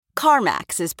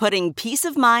CarMax is putting peace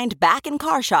of mind back in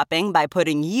car shopping by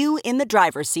putting you in the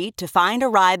driver's seat to find a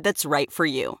ride that's right for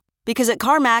you. Because at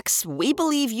CarMax, we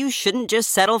believe you shouldn't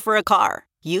just settle for a car.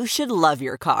 You should love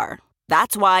your car.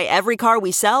 That's why every car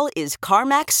we sell is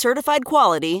CarMax certified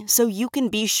quality, so you can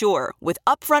be sure with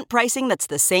upfront pricing that's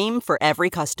the same for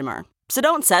every customer. So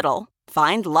don't settle.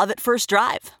 Find love at first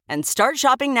drive and start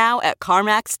shopping now at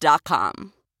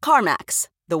CarMax.com. CarMax,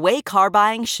 the way car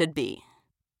buying should be.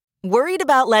 Worried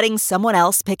about letting someone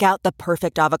else pick out the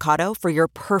perfect avocado for your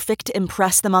perfect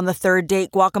impress them on the third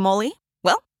date guacamole?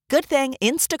 Well, good thing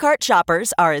Instacart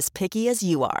shoppers are as picky as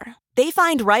you are. They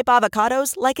find ripe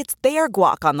avocados like it's their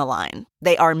guac on the line.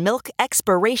 They are milk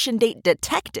expiration date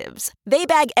detectives. They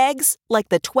bag eggs like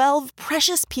the 12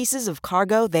 precious pieces of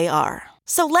cargo they are.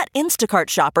 So let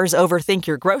Instacart shoppers overthink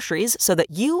your groceries so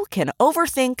that you can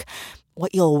overthink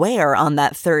what you'll wear on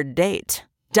that third date.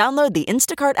 Download the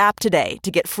Instacart app today to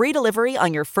get free delivery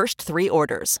on your first 3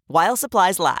 orders, while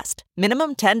supplies last.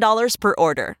 Minimum $10 per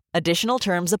order. Additional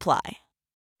terms apply.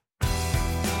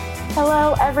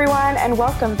 Hello, everyone, and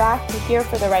welcome back to Here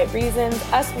for the Right Reasons,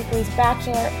 Us Weekly's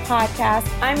Bachelor podcast.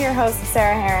 I'm your host,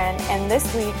 Sarah Heron, and this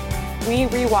week we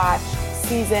rewatch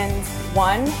seasons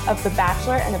 1 of The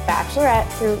Bachelor and The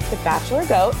Bachelorette through The Bachelor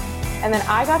GOAT. And then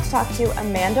I got to talk to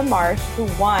Amanda Marsh, who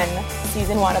won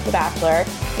season 1 of The Bachelor.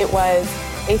 It was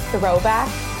a throwback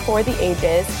for the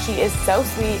ages. She is so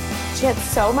sweet. She had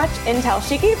so much intel.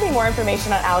 She gave me more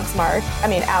information on Alex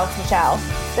Michel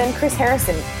than Chris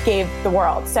Harrison gave the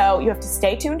world. So you have to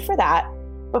stay tuned for that.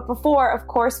 But before, of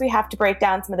course, we have to break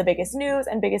down some of the biggest news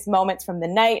and biggest moments from the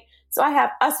night. So I have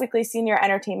Us Weekly Senior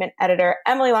Entertainment Editor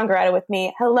Emily Longaretta with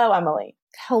me. Hello, Emily.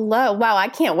 Hello. Wow, I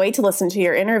can't wait to listen to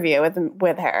your interview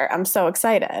with her. I'm so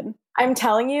excited. I'm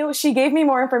telling you, she gave me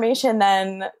more information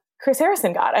than Chris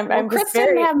Harrison got. Chris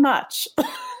didn't have much.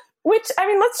 Which, I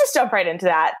mean, let's just jump right into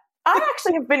that. I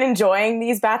actually have been enjoying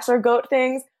these Bachelor GOAT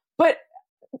things, but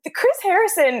Chris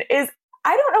Harrison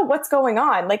I don't know what's going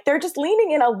on. Like, they're just leaning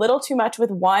in a little too much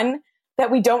with one that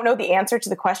we don't know the answer to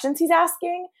the questions he's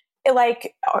asking.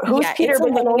 Who's Peter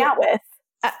been hanging out with?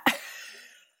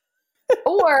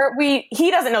 Or he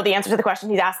doesn't know the answer to the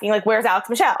question he's asking. Like, where's Alex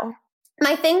Michel?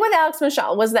 My thing with Alex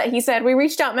Michel was that he said, we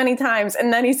reached out many times,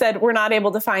 and then he said, we're not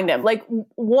able to find him. Like,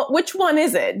 which one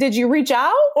is it? Did you reach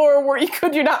out, or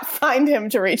could you not find him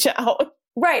to reach out?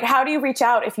 Right. How do you reach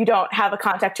out if you don't have a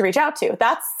contact to reach out to?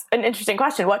 That's an interesting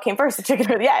question. What came first, the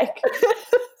chicken or the egg?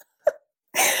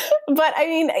 But I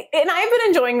mean, and I've been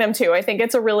enjoying them too. I think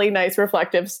it's a really nice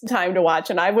reflective time to watch,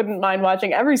 and I wouldn't mind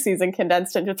watching every season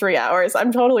condensed into 3 hours.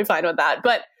 I'm totally fine with that.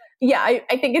 But yeah,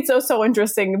 I think it's so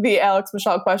interesting, the Alex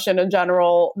Michel question in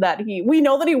general, that we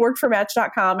know that he worked for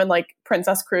Match.com and like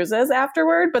Princess Cruises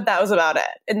afterward, but that was about it.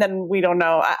 And then we don't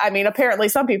know. I mean, apparently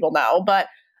some people know, but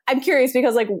I'm curious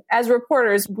because like as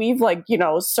reporters, we've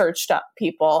searched up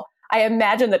people. I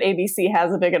imagine that ABC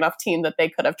has a big enough team that they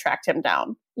could have tracked him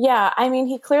down. Yeah, I mean,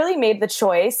 he clearly made the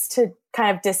choice to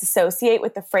kind of disassociate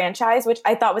with the franchise, which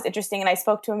I thought was interesting. And I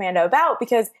spoke to Amanda about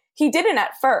because he didn't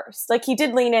at first. Like, he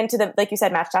did lean into the, like you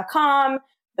said, Match.com,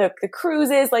 the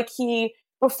cruises.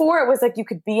 Before it was like you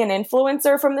could be an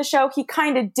influencer from the show. He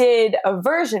kind of did a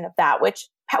version of that, which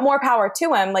more power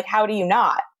to him. Like, how do you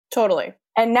not? Totally.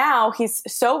 And now he's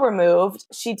so removed.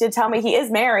 She did tell me he is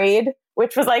married,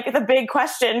 which was like the big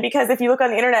question, because if you look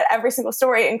on the internet, every single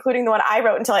story, including the one I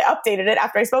wrote until I updated it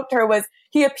after I spoke to her, was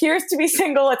he appears to be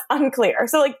single. It's unclear.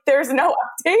 So there's no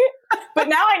update. But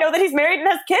now I know that he's married and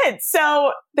has kids.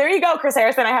 So there you go, Chris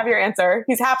Harrison. I have your answer.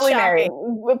 He's happily married.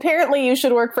 Apparently you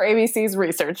should work for ABC's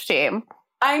research team.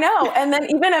 I know. And then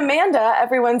even Amanda,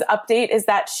 everyone's update is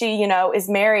that she, is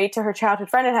married to her childhood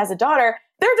friend and has a daughter.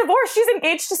 They're divorced. She's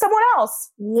engaged to someone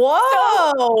else.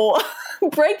 Whoa.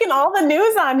 Breaking all the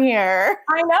news on here.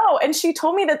 I know. And she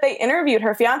told me that they interviewed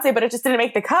her fiance, but it just didn't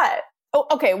make the cut. Oh,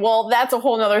 okay. Well, that's a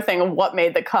whole nother thing of what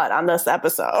made the cut on this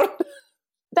episode.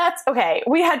 That's okay.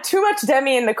 We had too much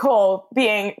Demi and Nicole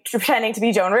pretending to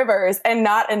be Joan Rivers and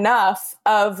not enough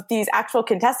of these actual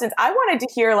contestants. I wanted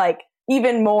to hear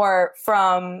even more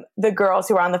from the girls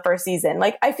who were on the first season.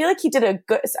 I feel like he did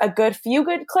a few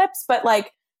good clips, but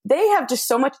they have just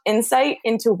so much insight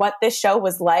into what this show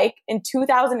was like in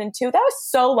 2002. That was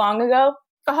so long ago.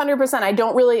 100%. I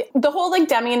don't really, the whole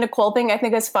Demi and Nicole thing I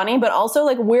think is funny, but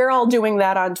also we're all doing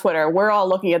that on Twitter. We're all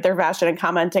looking at their fashion and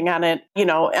commenting on it,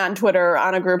 on Twitter,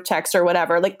 on a group text or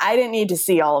whatever. I didn't need to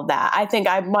see all of that. I think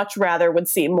I much rather would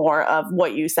see more of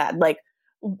what you said.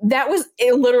 That was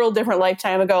a literal different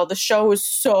lifetime ago. The show was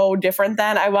so different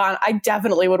then. I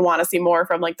definitely would want to see more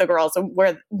from the girls and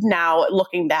where now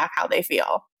looking back how they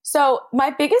feel. So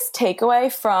my biggest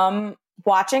takeaway from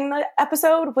watching the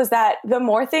episode was that the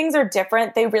more things are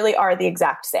different, they really are the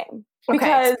exact same.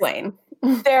 Okay, explain.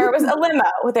 There was a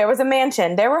limo, there was a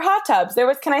mansion, there were hot tubs, there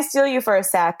was Can I Steal You for a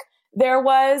Sec? There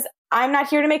was I'm Not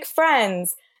Here to Make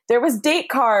Friends, there was date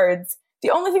cards.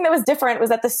 The only thing that was different was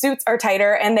that the suits are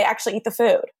tighter and they actually eat the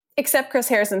food. Except Chris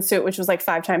Harrison's suit, which was like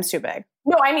 5 times too big.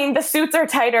 No, I mean, the suits are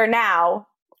tighter now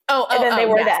than they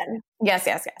were then. Yes.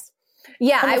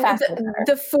 Yeah,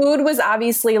 the food was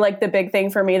obviously like the big thing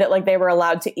for me that like they were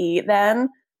allowed to eat then,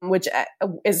 which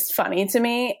is funny to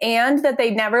me. And that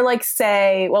they never like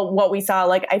say, well, what we saw,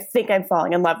 like, I think I'm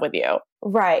falling in love with you.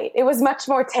 Right. It was much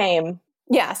more tame.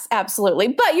 Yes, absolutely.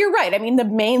 But you're right. I mean, the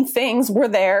main things were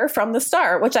there from the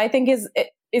start, which I think is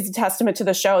a testament to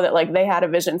the show that like they had a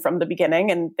vision from the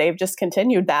beginning and they've just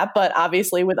continued that, but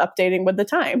obviously with updating with the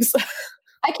times.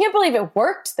 I can't believe it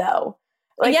worked though.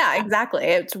 Like, yeah, exactly.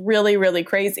 It's really, really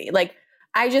crazy. Like,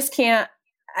 I just can't,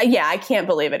 I can't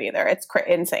believe it either. It's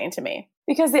insane to me.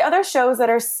 Because the other shows that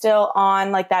are still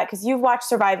on like that, because you've watched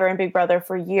Survivor and Big Brother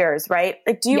for years, right?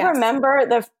 Like, do you remember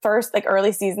the first like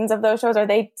early seasons of those shows? Are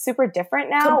they super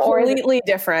different now? Completely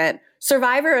different.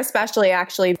 Survivor especially,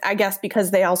 actually, I guess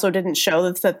because they also didn't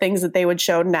show the things that they would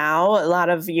show now. A lot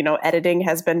of, editing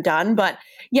has been done. But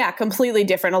yeah, completely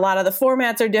different. A lot of the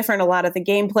formats are different. A lot of the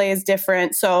gameplay is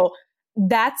different. So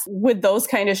that's with those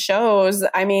kind of shows.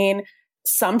 I mean,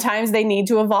 sometimes they need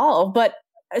to evolve, but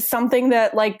something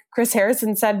that like Chris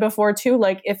Harrison said before too,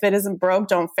 like if it isn't broke,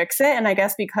 don't fix it. And I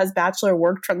guess because Bachelor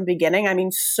worked from the beginning, I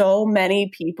mean, so many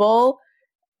people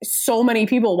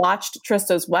watched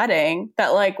Trista's wedding that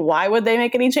like, why would they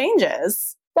make any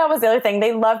changes? That was the other thing.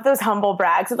 They loved those humble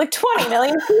brags. It was like 20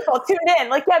 million people tuned in.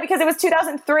 Like, yeah, because it was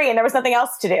 2003 and there was nothing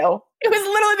else to do. It was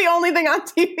literally the only thing on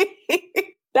TV.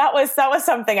 That was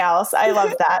something else. I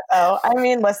love that though. I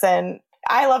mean, listen,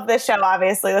 I love this show,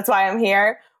 obviously. That's why I'm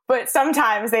here. But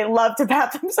sometimes they love to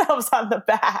pat themselves on the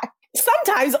back.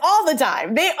 Sometimes, all the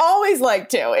time. They always like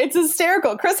to. It's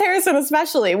hysterical. Chris Harrison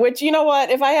especially, which, you know what?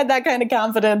 If I had that kind of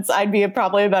confidence, I'd be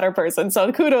probably a better person.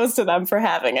 So kudos to them for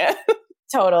having it.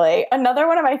 Totally. Another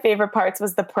one of my favorite parts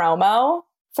was the promo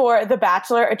for The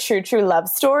Bachelor, A True Love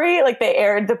Story. Like they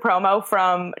aired the promo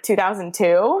from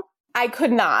 2002. I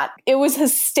could not. It was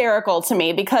hysterical to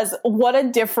me because what a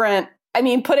different, I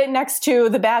mean, put it next to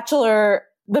The Bachelor,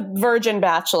 the Virgin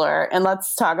Bachelor, and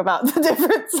let's talk about the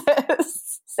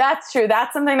differences. That's true.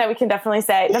 That's something that we can definitely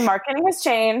say. The marketing has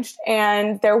changed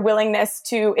and their willingness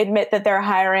to admit that they're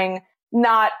hiring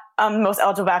not most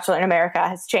eligible bachelor in America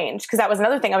has changed. Because that was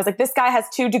another thing. I was like, this guy has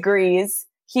 2 degrees.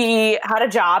 He had a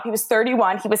job. He was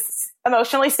 31. He was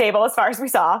emotionally stable as far as we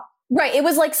saw. Right. It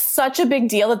was like such a big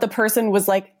deal that the person was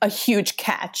like a huge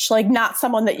catch, like not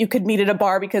someone that you could meet at a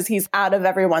bar because he's out of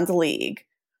everyone's league.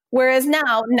 Whereas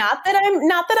now, not that I'm,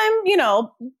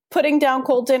 putting down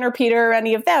Colton or Peter or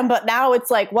any of them, but now it's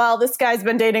like, well, this guy's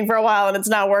been dating for a while and it's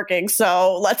not working.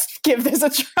 So let's give this a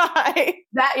try.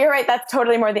 That you're right. That's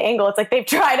totally more the angle. It's like they've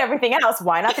tried everything else.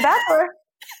 Why not The Bachelor?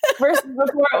 Versus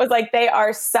before it was like, they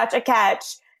are such a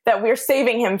catch that we're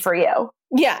saving him for you.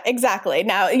 Yeah, exactly.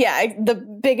 Now, yeah, the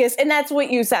biggest, and that's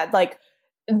what you said, like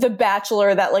the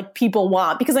Bachelor that like people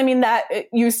want, because I mean, that it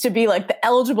used to be like the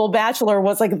eligible Bachelor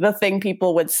was like the thing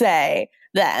people would say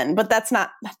then, but that's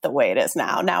not the way it is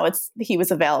now. Now he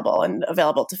was available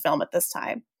to film at this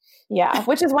time. Yeah,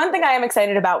 which is one thing I am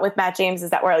excited about with Matt James is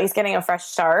that we're at least getting a fresh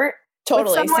start.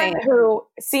 Totally. With someone who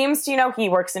seems to, he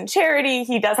works in charity.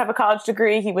 He does have a college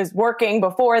degree. He was working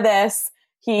before this.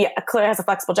 He clearly has a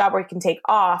flexible job where he can take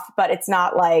off, but it's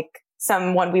not like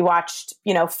someone we watched,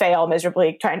 fail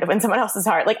miserably trying to win someone else's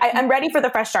heart. Like I'm ready for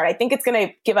the fresh start. I think it's going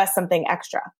to give us something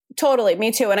extra. Totally.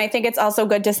 Me too. And I think it's also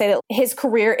good to say that his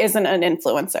career isn't an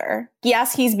influencer.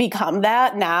 Yes, he's become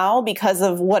that now because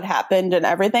of what happened and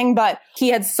everything, but he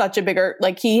had such a bigger,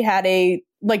 like he had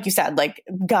like you said, like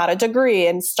got a degree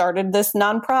and started this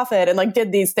nonprofit and like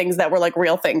did these things that were like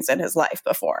real things in his life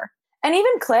before. And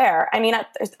even Claire, I mean,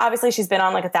 obviously she's been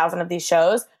on like 1,000 of these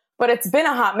shows, but it's been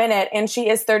a hot minute and she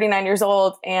is 39 years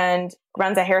old and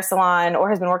runs a hair salon or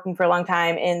has been working for a long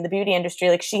time in the beauty industry.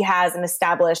 Like she has an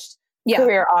established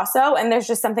career also. And there's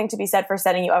just something to be said for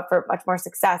setting you up for much more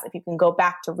success if you can go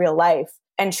back to real life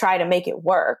and try to make it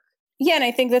work. Yeah. And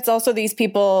I think that's also these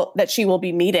people that she will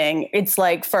be meeting. It's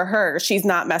like for her, she's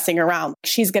not messing around.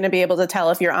 She's going to be able to tell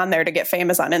if you're on there to get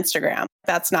famous on Instagram.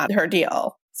 That's not her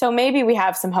deal. So maybe we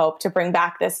have some hope to bring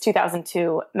back this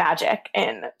 2002 magic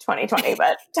in 2020,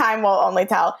 but time will only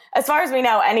tell. As far as we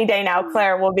know, any day now,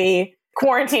 Claire will be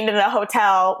quarantined in a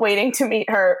hotel waiting to meet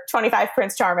her 25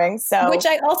 Prince Charming. So, which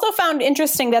I also found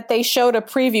interesting that they showed a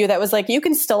preview that was like, you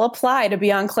can still apply to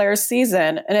be on Claire's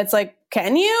season. And it's like,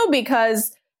 can you?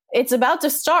 Because It's about to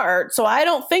start, so I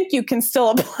don't think you can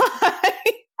still apply.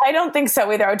 I don't think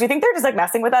so either. Do you think they're just like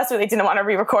messing with us, or they didn't want to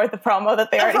re-record the promo that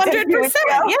they already did? 100%.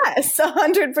 Yes,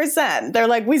 100%. They're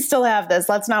like, we still have this.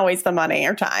 Let's not waste the money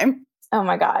or time. Oh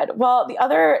my God. Well, the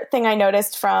other thing I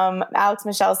noticed from Alex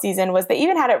Michel's season was they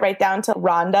even had it right down to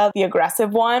Rhonda, the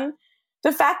aggressive one.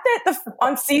 The fact that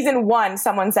on season 1,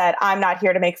 someone said, I'm not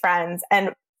here to make friends,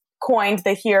 and coined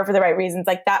the here for the right reasons,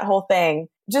 like that whole thing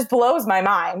just blows my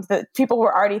mind that people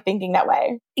were already thinking that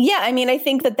way. Yeah, I mean, I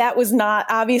think that was not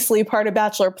obviously part of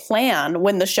Bachelor plan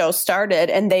when the show started,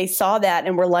 and they saw that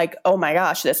and were like, oh my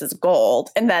gosh, this is gold.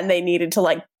 And then they needed to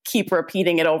like keep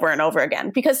repeating it over and over again,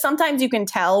 because sometimes you can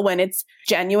tell when it's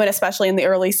genuine, especially in the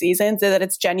early seasons, that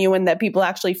it's genuine, that people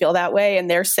actually feel that way and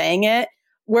they're saying it,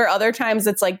 where other times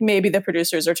it's like maybe the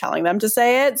producers are telling them to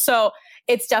say it. So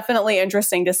it's definitely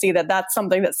interesting to see that that's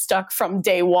something that stuck from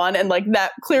day one. And like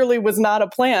that clearly was not a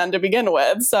plan to begin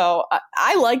with. So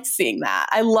I liked seeing that.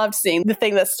 I loved seeing the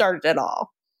thing that started it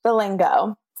all. The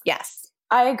lingo. Yes.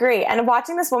 I agree. And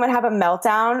watching this woman have a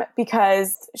meltdown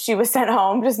because she was sent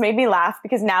home just made me laugh,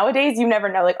 because nowadays you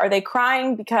never know. Like, are they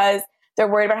crying because they're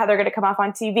worried about how they're going to come off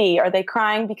on TV? Are they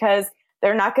crying because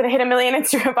they're not going to hit 1 million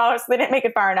Instagram followers so they didn't make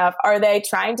it far enough? Are they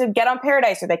trying to get on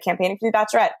Paradise? Are they campaigning for the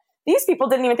Bachelorette? These people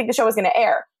didn't even think the show was going to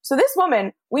air. So this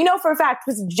woman, we know for a fact,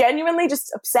 was genuinely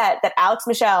just upset that Alex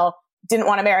Michel didn't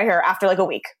want to marry her after like a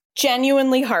week.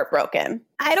 Genuinely heartbroken.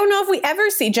 I don't know if we ever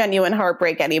see genuine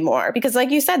heartbreak anymore, because like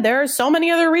you said, there are so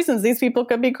many other reasons these people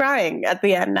could be crying at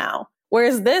the end now.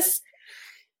 Whereas this,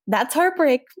 that's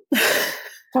heartbreak.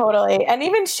 Totally. And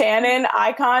even Shannon,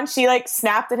 Icon, she like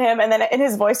snapped at him. And then in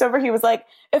his voiceover, he was like,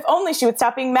 if only she would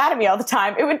stop being mad at me all the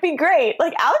time, it would be great.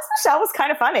 Like Alex Michel was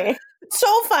kind of funny.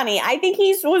 So funny. I think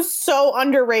he was so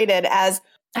underrated as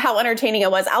how entertaining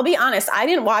it was. I'll be honest, I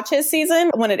didn't watch his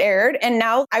season when it aired, and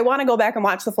now I want to go back and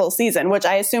watch the full season, which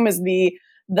I assume is the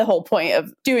whole point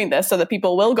of doing this, so that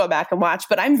people will go back and watch.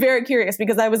 But I'm very curious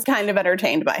because I was kind of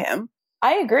entertained by him.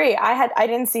 I agree. I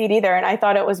didn't see it either, and I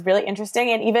thought it was really interesting.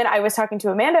 And even I was talking to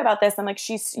Amanda about this, and like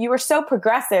you were so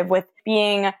progressive with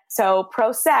being so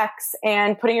pro-sex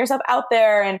and putting yourself out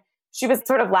there, and she was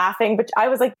sort of laughing, but I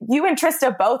was like, you and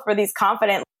Trista both were these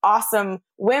confident, awesome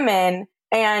women.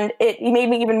 And it made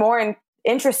me even more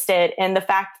interested in the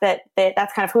fact that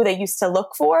that's kind of who they used to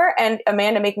look for. And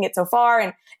Amanda making it so far.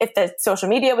 And if the social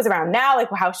media was around now, like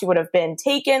how she would have been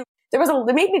taken.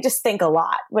 It made me just think a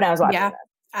lot when I was watching this.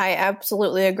 I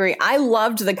absolutely agree. I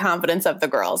loved the confidence of the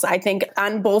girls. I think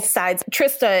on both sides,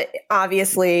 Trista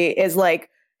obviously is like,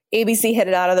 ABC hit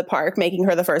it out of the park, making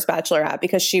her the first Bachelorette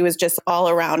because she was just all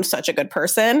around such a good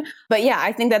person. But yeah,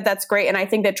 I think that that's great. And I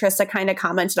think that Trista kind of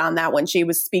commented on that when she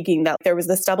was speaking, that there was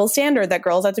this double standard that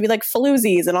girls have to be like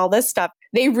floozies and all this stuff.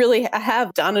 They really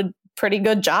have done a pretty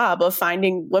good job of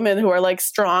finding women who are like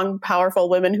strong, powerful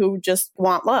women who just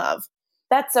want love.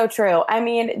 That's so true. I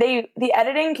mean, the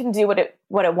editing can do what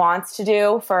it wants to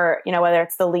do for, whether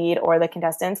it's the lead or the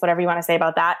contestants, whatever you want to say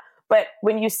about that. But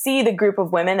when you see the group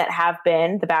of women that have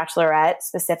been the Bachelorette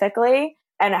specifically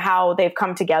and how they've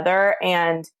come together,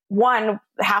 and one,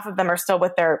 half of them are still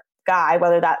with their guy,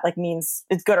 whether that like means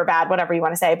it's good or bad, whatever you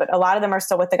want to say, but a lot of them are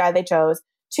still with the guy they chose.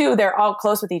 2, they're all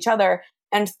close with each other.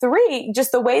 And 3,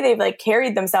 just the way they've like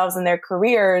carried themselves in their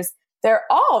careers, they're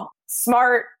all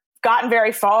smart, gotten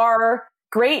very far,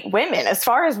 great women as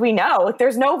far as we know.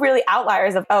 There's no really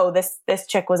outliers of, oh, this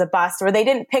chick was a bust, or they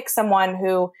didn't pick someone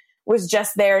who was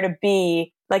just there to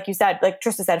be, like you said, like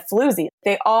Trista said, floozy.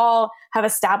 They all have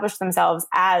established themselves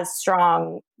as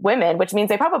strong women, which means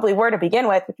they probably were to begin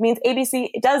with, which means ABC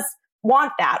does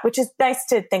want that, which is nice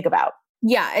to think about.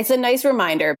 Yeah, it's a nice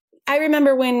reminder. I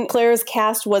remember when Claire's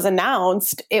cast was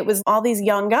announced, it was all these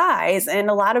young guys, and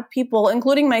a lot of people,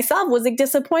 including myself, was like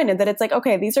disappointed that it's like,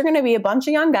 okay, these are going to be a bunch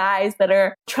of young guys that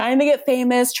are trying to get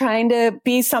famous, trying to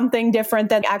be something different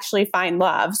than actually find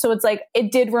love. So it's like,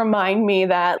 it did remind me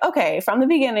that, okay, from the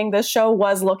beginning, this show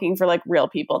was looking for like real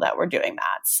people that were doing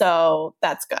that. So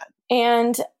that's good.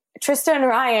 And Trista and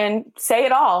Ryan say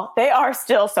it all. They are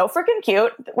still so freaking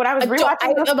cute. When I was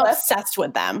rewatching I'm obsessed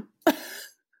with them.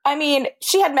 I mean,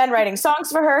 she had men writing songs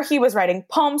for her. He was writing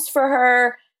poems for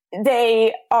her.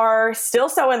 They are still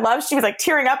so in love. She was like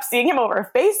tearing up seeing him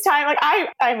over FaceTime. Like,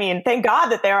 I mean, thank God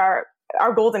that they are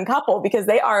our golden couple, because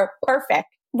they are perfect.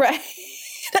 Right.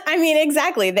 I mean,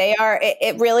 exactly. They are.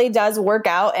 It really does work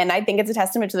out. And I think it's a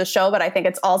testament to the show, but I think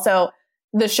it's also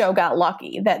the show got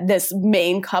lucky that this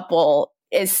main couple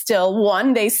is still,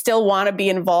 one, they still want to be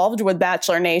involved with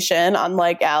Bachelor Nation,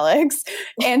 unlike Alex.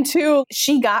 And 2,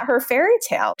 she got her fairy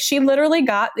tale. She literally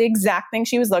got the exact thing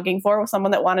she was looking for, with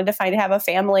someone that wanted to have a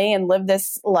family and live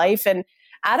this life. And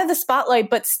out of the spotlight,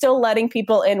 but still letting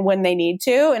people in when they need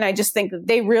to. And I just think that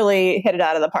they really hit it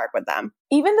out of the park with them.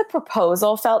 Even the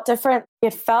proposal felt different.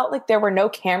 It felt like there were no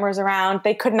cameras around.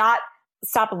 They could not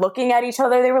stop looking at each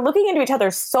other. They were looking into each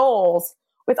other's souls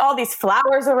with all these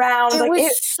flowers around. It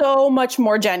was so much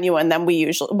more genuine than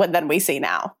we see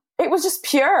now. It was just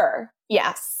pure.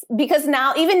 Yes. Because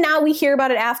even now we hear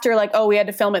about it after, like, oh, we had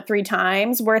to film it 3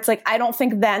 times, where it's like, I don't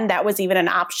think then that was even an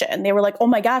option. They were like, oh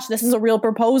my gosh, this is a real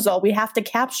proposal. We have to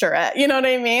capture it. You know what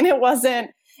I mean? It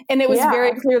wasn't. And it was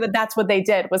very clear that that's what they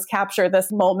did, was capture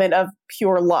this moment of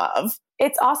pure love.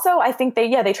 It's also, I think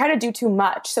they try to do too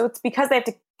much. So it's because they have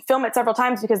to film it several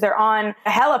times because they're on a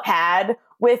helipad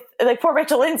with, like, poor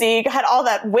Rachel Lindsay had all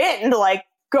that wind, like,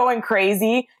 going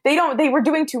crazy. They were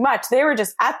doing too much. They were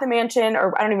just at the mansion,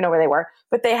 or I don't even know where they were,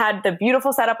 but they had the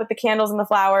beautiful setup with the candles and the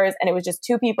flowers, and it was just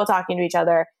 2 people talking to each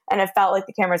other, and it felt like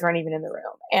the cameras weren't even in the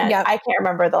room. And I can't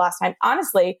remember the last time.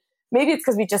 Honestly, maybe it's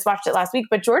because we just watched it last week,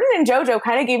 but Jordan and JoJo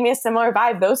kind of gave me a similar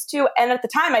vibe. Those two, and at the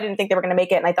time I didn't think they were going to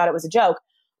make it, and I thought it was a joke.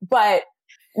 But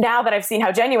now that I've seen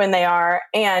how genuine they are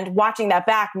and watching that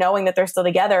back, knowing that they're still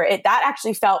together, that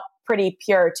actually felt pretty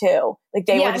pure too. Like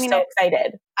they were just so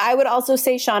excited. I would also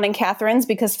say Sean and Catherine's,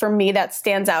 because for me, that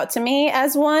stands out to me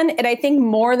as one. And I think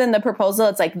more than the proposal,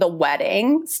 it's like the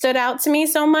wedding stood out to me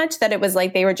so much that it was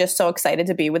like they were just so excited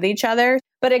to be with each other.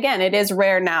 But again, it is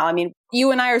rare now. I mean,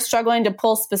 you and I are struggling to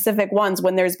pull specific ones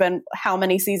when there's been how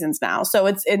many seasons now. So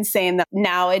it's insane that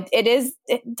now I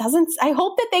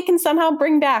hope that they can somehow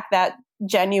bring back that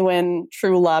genuine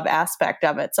true love aspect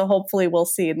of it. So hopefully we'll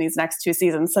see in these next 2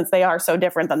 seasons, since they are so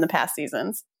different than the past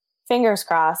seasons. Fingers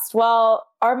crossed. Well,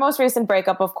 our most recent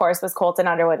breakup, of course, was Colton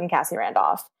Underwood and Cassie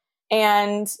Randolph.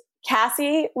 And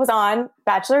Cassie was on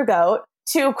Bachelor Goat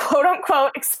to quote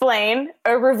unquote explain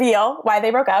or reveal why they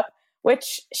broke up,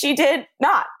 which she did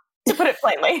not, to put it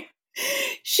plainly.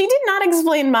 She did not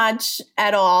explain much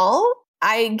at all.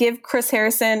 I give Chris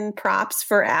Harrison props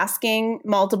for asking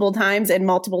multiple times in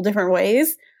multiple different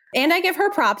ways. And I give her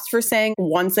props for saying,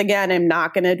 once again, I'm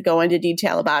not going to go into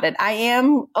detail about it. I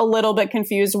am a little bit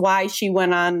confused why she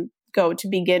went on Go to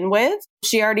begin with.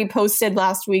 She already posted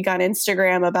last week on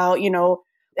Instagram about,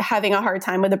 having a hard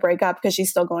time with the breakup because she's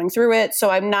still going through it. So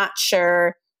I'm not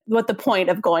sure what the point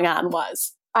of going on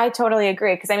was. I totally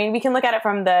agree. Because, I mean, we can look at it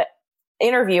from the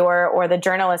interviewer or the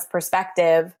journalist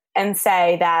perspective and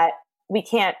say that we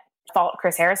can't fault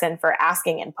Chris Harrison for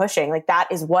asking and pushing. Like, that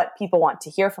is what people want to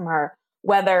hear from her,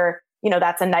 whether,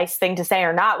 that's a nice thing to say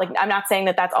or not. Like, I'm not saying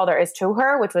that that's all there is to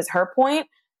her, which was her point.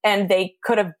 And they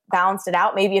could have balanced it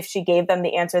out. Maybe if she gave them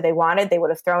the answer they wanted, they would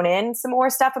have thrown in some more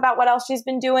stuff about what else she's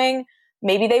been doing.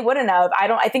 Maybe they wouldn't have.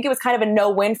 I think it was kind of a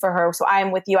no-win for her. So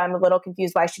I'm with you. I'm a little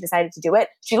confused why she decided to do it.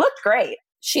 She looked great.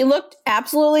 She looked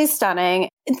absolutely stunning,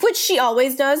 which she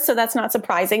always does. So that's not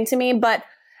surprising to me. But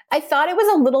I thought it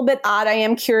was a little bit odd. I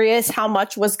am curious how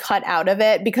much was cut out of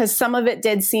it, because some of it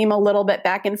did seem a little bit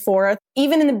back and forth.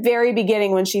 Even in the very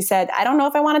beginning when she said, I don't know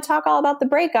if I want to talk all about the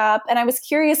breakup. And I was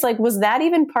curious, like, was that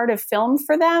even part of film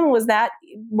for them? Was that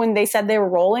when they said they were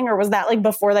rolling, or was that like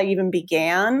before they even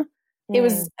began? It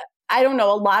was, I don't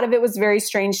know. A lot of it was very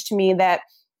strange to me that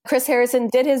Chris Harrison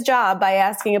did his job by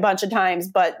asking a bunch of times.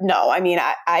 But no, I mean,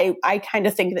 I kind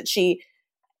of think that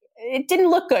it didn't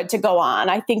look good to go on.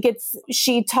 I think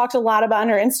she talked a lot about on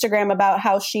her Instagram about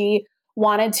how she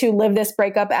wanted to live this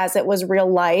breakup as it was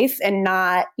real life, and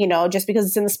not, just because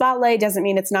it's in the spotlight doesn't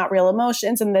mean it's not real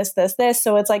emotions and this.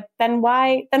 So it's like, then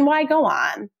why go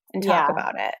on and talk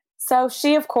about it? So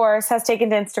she, of course, has taken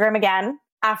to Instagram again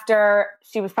after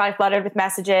she was probably flooded with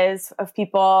messages of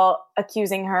people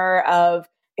accusing her of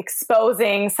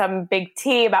exposing some big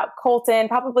tea about Colton,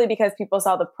 probably because people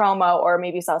saw the promo or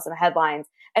maybe saw some headlines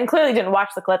and clearly didn't watch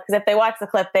the clip, because if they watched the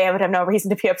clip, they would have no reason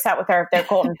to be upset with her if they're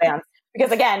Colton fans.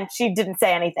 Because again, she didn't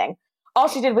say anything. All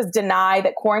she did was deny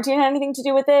that quarantine had anything to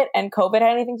do with it and COVID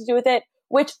had anything to do with it,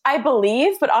 which I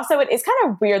believe, but also it is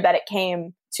kind of weird that it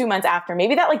came 2 months after.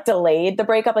 Maybe that like delayed the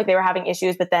breakup, like they were having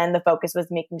issues, but then the focus was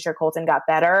making sure Colton got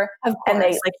better. And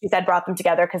they, like you said, brought them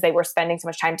together because they were spending so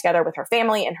much time together with her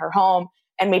family in her home.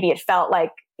 And maybe it felt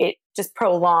like it just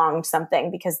prolonged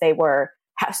something because they were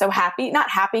so happy, not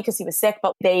happy because he was sick,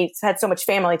 but they had so much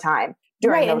family time.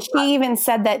 Right. And she even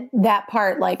said that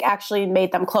part like actually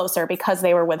made them closer because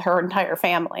they were with her entire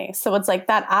family. So it's like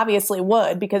that obviously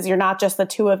would, because you're not just the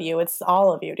 2 of you, it's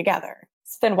all of you together.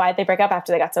 So then why'd they break up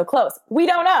after they got so close? We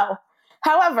don't know.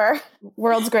 However,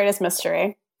 world's greatest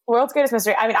mystery. World's greatest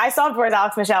mystery. I mean, I solved Where's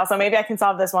Alex Michel, so maybe I can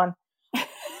solve this one.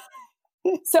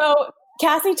 So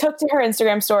Cassie took to her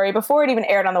Instagram story before it even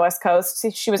aired on the West Coast.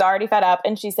 She was already fed up,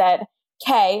 and she said,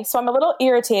 Okay, so I'm a little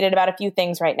irritated about a few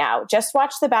things right now. Just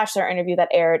watched the Bachelor interview that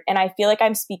aired, and I feel like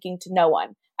I'm speaking to no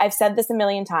one. I've said this a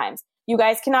million times. You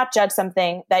guys cannot judge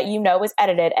something that you know is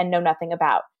edited and know nothing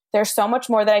about. There's so much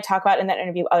more that I talk about in that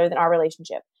interview other than our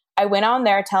relationship. I went on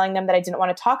there telling them that I didn't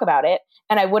want to talk about it,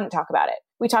 and I wouldn't talk about it.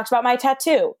 We talked about my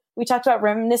tattoo. We talked about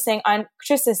reminiscing on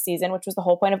Trista's season, which was the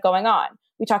whole point of going on.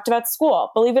 We talked about school.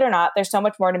 Believe it or not, there's so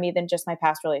much more to me than just my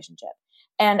past relationship.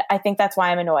 And I think that's why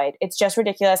I'm annoyed. It's just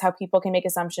ridiculous how people can make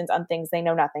assumptions on things they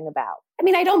know nothing about. I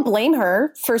mean, I don't blame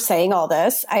her for saying all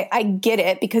this. I get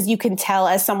it, because you can tell,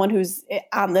 as someone who's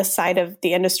on this side of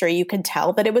the industry, you can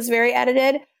tell that it was very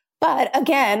edited. But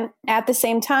again, at the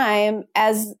same time,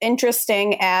 as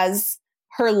interesting as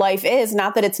her life is,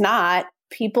 not that it's not,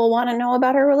 people want to know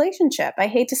about her relationship. I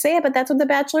hate to say it, but that's what The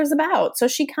Bachelor is about. So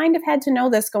she kind of had to know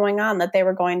this going on, that they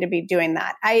were going to be doing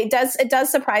that. It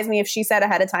does surprise me if she said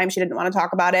ahead of time she didn't want to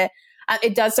talk about it.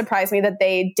 It does surprise me that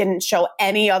they didn't show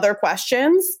any other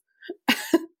questions.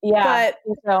 Yeah,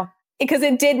 but because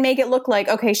it did make it look like,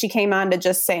 okay, she came on to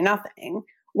just say nothing.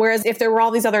 Whereas if there were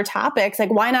all these other topics, like,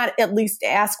 why not at least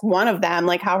ask one of them,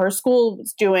 like how her school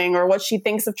was doing or what she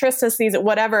thinks of Trista's season,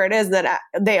 whatever it is that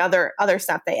the other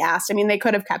stuff they asked. I mean, they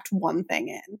could have kept one thing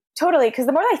in. Totally. Because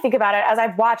the more I think about it, as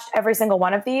I've watched every single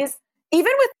one of these,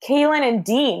 even with Kaylin and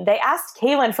Dean, they asked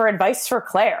Kaylin for advice for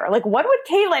Claire. Like, what would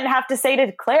Kaylin have to say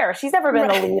to Claire? She's never been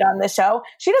the lead on this show.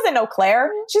 She doesn't know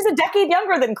Claire. She's a decade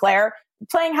younger than Claire,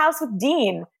 playing house with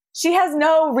Dean. She has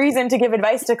no reason to give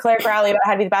advice to Claire Crowley about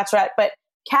how to be the Bachelorette. But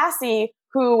Cassie,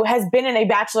 who has been in a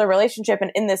Bachelor relationship and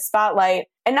in this spotlight,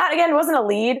 and wasn't a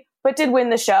lead, but did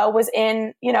win the show, was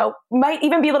in, might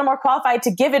even be a little more qualified to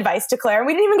give advice to Claire. And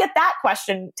we didn't even get that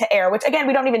question to air, which again,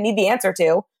 we don't even need the answer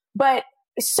to, but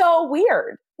so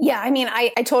weird. Yeah. I mean, I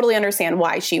totally understand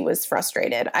why she was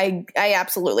frustrated. I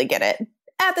absolutely get it.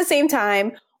 At the same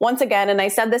time, once again, and I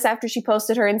said this after she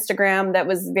posted her Instagram, that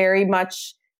was very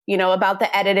much, about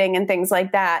the editing and things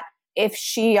like that. If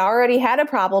she already had a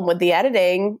problem with the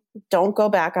editing, don't go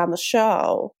back on the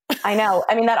show. I know.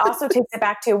 I mean, that also takes it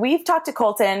back to, we've talked to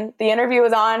Colton. The interview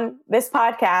is on this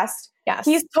podcast. Yes.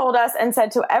 He's told us and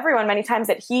said to everyone many times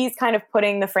that he's kind of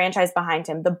putting the franchise behind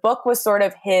him. The book was sort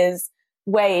of his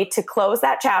way to close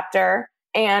that chapter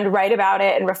and write about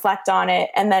it and reflect on it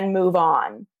and then move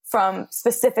on from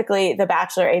specifically The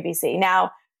Bachelor ABC.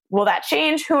 Now, will that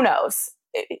change? Who knows?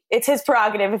 It's his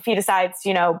prerogative if he decides,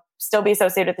 still be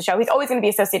associated with the show. He's always going to be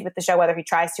associated with the show, whether he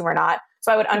tries to or not.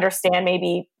 So I would understand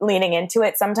maybe leaning into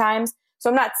it sometimes. So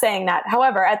I'm not saying that.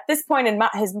 However, at this point in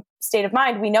his state of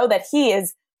mind, we know that he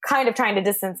is kind of trying to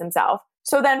distance himself.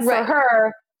 So then for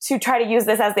her to try to use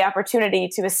this as the opportunity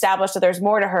to establish that there's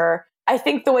more to her, I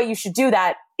think the way you should do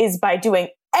that is by doing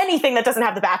anything that doesn't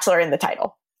have The Bachelor in the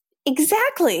title.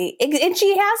 Exactly. And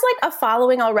she has a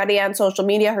following already on social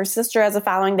media. Her sister has a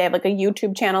following. They have a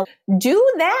YouTube channel. Do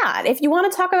that. If you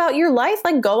want to talk about your life,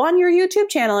 go on your YouTube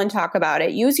channel and talk about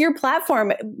it. Use your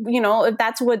platform. If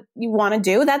that's what you want to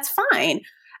do, that's fine.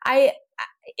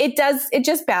 It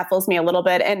just baffles me a little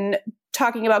bit. And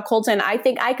talking about Colton, I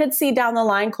think I could see down the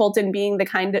line Colton being the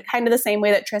kind of the same way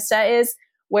that Trista is,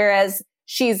 whereas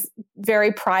she's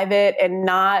very private and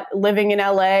not living in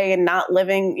LA and not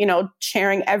living,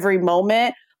 sharing every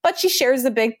moment, but she shares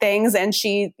the big things. And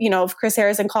she, if Chris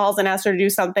Harrison calls and asks her to do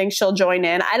something, she'll join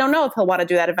in. I don't know if he'll want to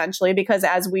do that eventually, because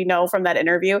as we know from that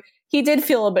interview, he did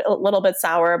feel a little bit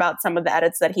sour about some of the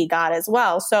edits that he got as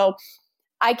well. So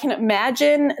I can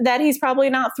imagine that he's probably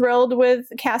not thrilled with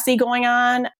Cassie going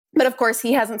on. But of course,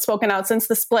 he hasn't spoken out since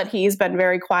the split. He's been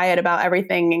very quiet about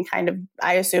everything and kind of,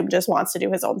 I assume, just wants to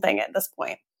do his own thing at this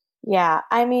point. Yeah.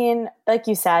 I mean, like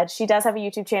you said, she does have a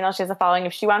YouTube channel. She has a following.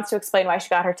 If she wants to explain why she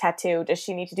got her tattoo, does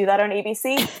she need to do that on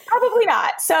ABC? Probably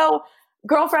not. So,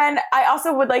 girlfriend, I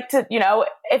also would like to,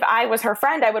 if I was her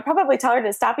friend, I would probably tell her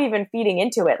to stop even feeding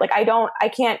into it. I don't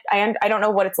know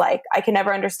what it's like. I can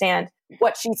never understand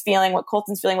what she's feeling, what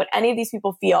Colton's feeling, what any of these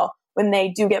people feel when they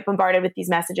do get bombarded with these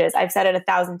messages. I've said it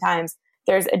 1,000 times.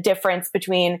 There's a difference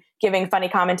between giving funny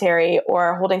commentary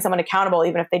or holding someone accountable,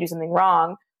 even if they do something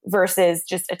wrong, versus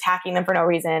just attacking them for no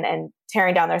reason and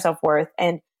tearing down their self-worth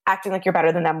and acting like you're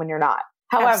better than them when you're not.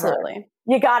 However, Absolutely.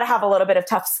 You got to have a little bit of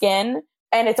tough skin.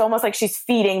 And it's almost like she's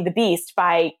feeding the beast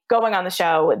by going on the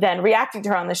show, then reacting to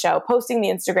her on the show, posting the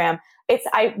Instagram.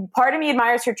 Part of me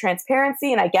admires her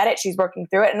transparency, and I get it. She's working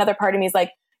through it. Another part of me is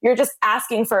like, you're just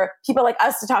asking for people like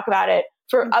us to talk about it,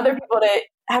 for other people to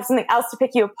have something else to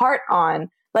pick you apart on.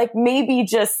 Maybe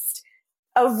just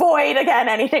avoid, again,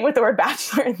 anything with the word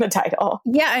Bachelor in the title.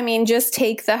 Yeah, I mean, just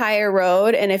take the higher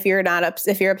road. And if you're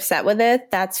upset with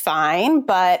it, that's fine.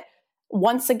 But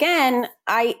once again,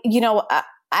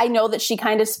 I know that she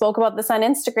kind of spoke about this on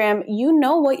Instagram. You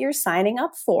know what you're signing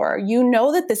up for. You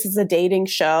know that this is a dating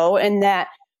show and that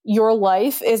your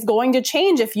life is going to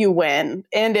change if you win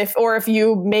and if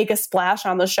you make a splash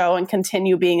on the show and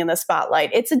continue being in the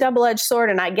spotlight. It's a double-edged sword,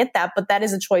 and I get that, but that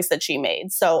is a choice that she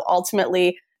made. So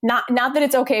ultimately, not that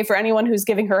it's okay for anyone who's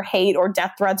giving her hate or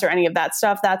death threats or any of that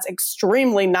stuff. That's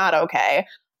extremely not okay.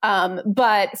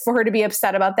 But for her to be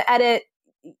upset about the edit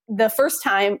the first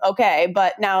time, okay,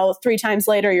 but now 3 times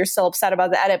later, you're still upset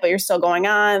about the edit, but you're still going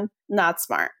on. Not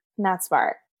smart. Not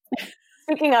smart.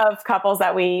 Speaking of couples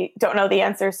that we don't know the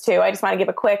answers to, I just want to give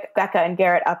a quick Becca and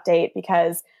Garrett update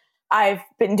because I've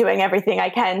been doing everything I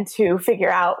can to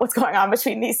figure out what's going on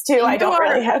between these two. You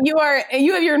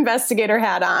have your investigator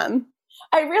hat on.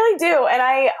 I really do. And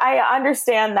I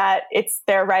understand that it's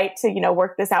their right to,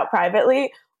 work this out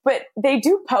privately, but they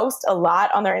do post a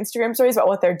lot on their Instagram stories about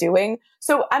what they're doing.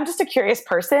 So I'm just a curious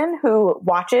person who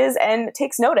watches and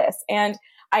takes notice. And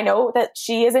I know that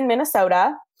she is in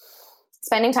Minnesota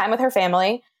spending time with her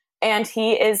family, and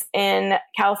he is in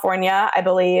California, I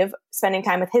believe, spending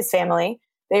time with his family.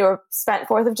 They were spent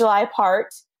 4th of July apart.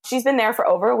 She's been there for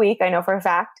over a week, I know for a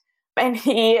fact. And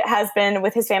he has been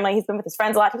with his family. He's been with his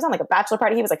friends a lot. He was on like a bachelor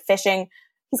party. He was like fishing.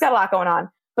 He's got a lot going on.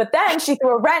 But then she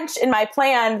threw a wrench in my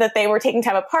plan that they were taking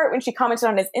time apart when she commented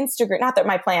on his Instagram. Not that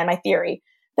my plan, my theory.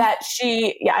 I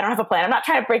don't have a plan. I'm not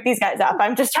trying to break these guys up.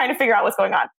 I'm just trying to figure out what's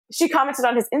going on. She commented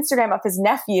on his Instagram of his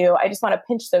nephew. I just want to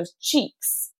pinch those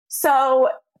cheeks. So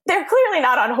they're clearly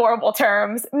not on horrible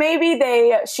terms. Maybe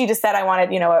she just said, I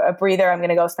wanted, a breather. I'm going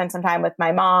to go spend some time with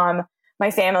my mom, my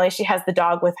family. She has the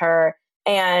dog with her.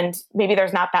 And maybe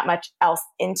there's not that much else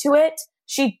into it.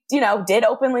 She, did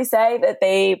openly say that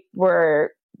they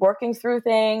were working through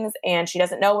things and she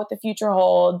doesn't know what the future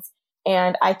holds.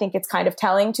 And I think it's kind of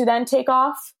telling to then take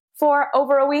off for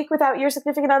over a week without your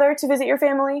significant other to visit your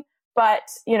family. But,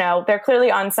 they're clearly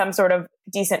on some sort of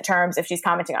decent terms if she's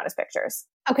commenting on his pictures.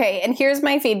 Okay. And here's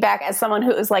my feedback as someone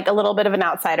who is like a little bit of an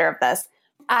outsider of this.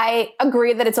 I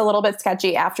agree that it's a little bit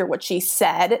sketchy after what she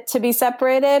said to be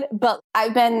separated, but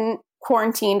I've been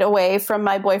quarantined away from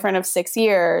my boyfriend of 6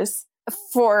 years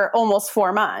for almost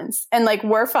 4 months. And like,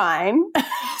 we're fine.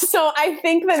 So I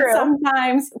think that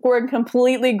sometimes we're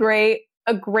in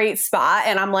a great spot.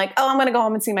 And I'm like, I'm going to go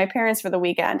home and see my parents for the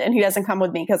weekend. And he doesn't come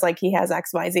with me because like he has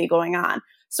XYZ going on.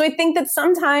 So I think that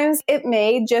sometimes it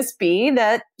may just be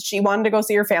that she wanted to go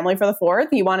see her family for the 4th.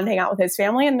 He wanted to hang out with his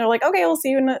family. And they're like, okay, we'll see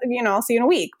you I'll see you in a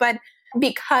week. But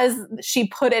because she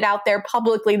put it out there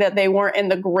publicly that they weren't in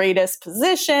the greatest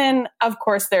position, of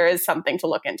course, there is something to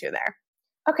look into there.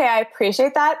 Okay, I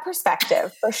appreciate that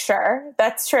perspective for sure.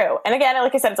 That's true. And again,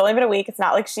 like I said, it's only been a week. It's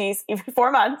not like she's even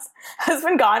 4 months has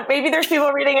been gone. Maybe there's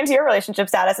people reading into your relationship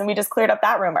status and we just cleared up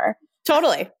that rumor.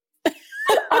 Totally.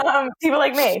 People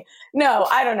like me. No,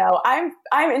 I don't know.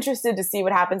 I'm interested to see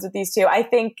what happens with these two. I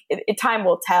think time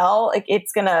will tell. Like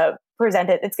it's going to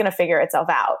it's going to figure itself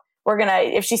out.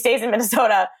 If she stays in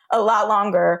Minnesota a lot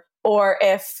longer, or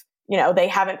if, they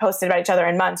haven't posted about each other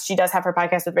in months, she does have her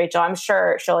podcast with Rachel. I'm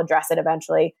sure she'll address it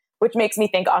eventually, which makes me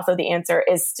think also the answer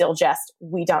is still just,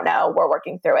 we don't know. We're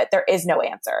working through it. There is no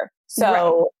answer.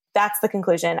 So That's the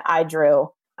conclusion I drew.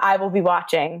 I will be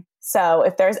watching. So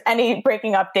if there's any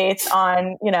breaking updates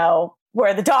on,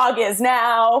 where the dog is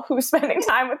now, who's spending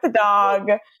time with the dog,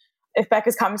 if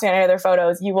Becca's commenting on any other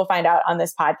photos, you will find out on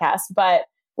this podcast. But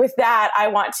with that, I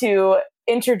want to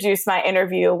introduce my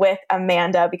interview with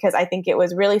Amanda because I think it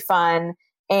was really fun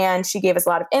and she gave us a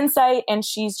lot of insight and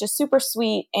she's just super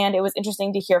sweet. And it was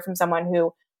interesting to hear from someone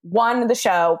who won the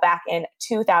show back in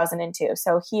 2002.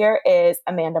 So here is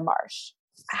Amanda Marsh.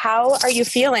 How are you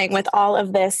feeling with all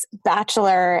of this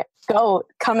Bachelor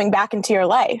coming back into your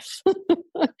life?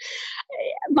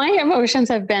 My emotions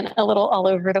have been a little all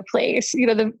over the place.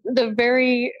 The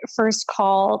very first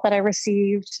call that I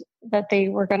received that they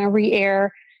were going to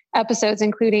re-air episodes,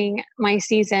 including my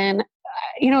season,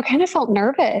 kind of felt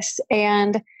nervous.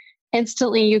 And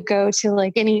instantly you go to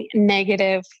like any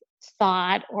negative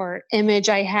thought or image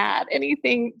I had,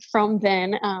 anything from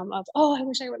then of, I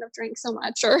wish I would have drank so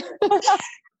much, or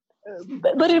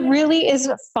but it really is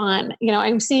fun.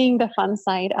 I'm seeing the fun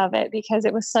side of it because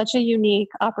it was such a unique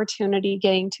opportunity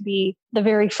getting to be the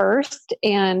very first,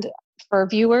 and for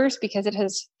viewers because it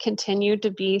has continued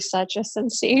to be such a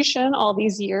sensation all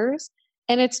these years.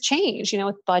 And it's changed,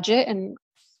 with budget and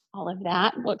all of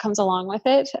that, what comes along with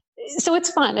it. So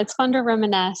it's fun. It's fun to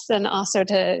reminisce and also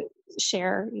to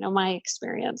share, my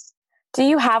experience. Do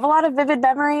you have a lot of vivid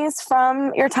memories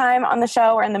from your time on the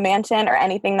show or in the mansion or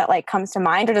anything that like comes to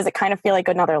mind, or does it kind of feel like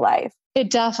another life? It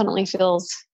definitely feels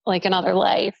like another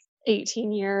life.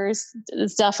 18 years.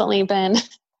 It's definitely been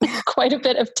quite a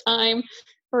bit of time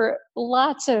for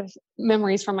lots of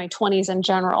memories from my 20s in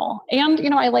general. And,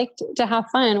 I like to have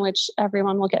fun, which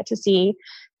everyone will get to see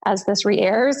as this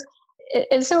re-airs.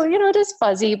 And so, it is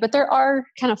fuzzy, but there are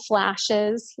kind of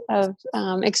flashes of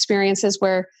experiences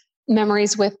where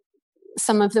memories with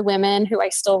some of the women who I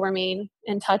still remain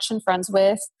in touch and friends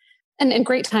with. And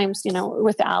great times,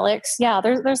 with Alex. Yeah,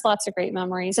 there's lots of great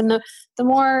memories. And the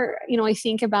more, I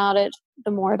think about it,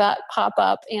 the more that pop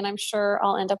up. And I'm sure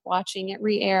I'll end up watching it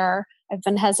re-air. I've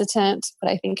been hesitant, but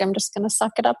I think I'm just going to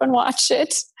suck it up and watch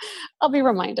it. I'll be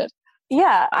reminded.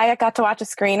 Yeah, I got to watch a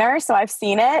screener, so I've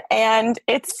seen it, and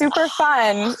it's super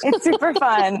fun. It's super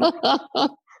fun.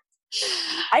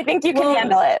 I think you can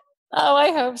handle it. Oh,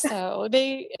 I hope so.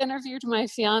 They interviewed my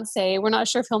fiance. We're not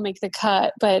sure if he'll make the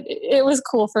cut, but it was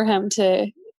cool for him to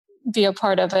be a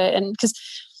part of it. And because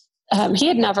he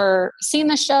had never seen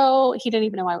the show, he didn't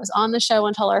even know I was on the show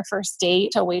until our first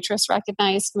date. A waitress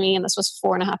recognized me, and this was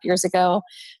 4.5 years ago.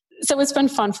 So it's been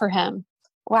fun for him.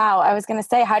 Wow. I was going to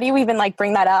say, how do you even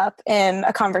bring that up in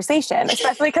a conversation,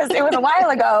 especially because it was a while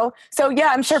ago. So yeah,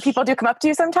 I'm sure people do come up to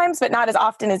you sometimes, but not as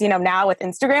often as, now with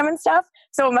Instagram and stuff.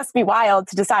 So it must be wild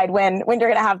to decide when you're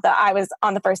going to have I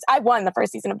won the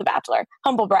first season of The Bachelor.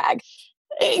 Humble brag.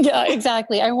 Yeah,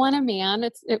 exactly. I won a man.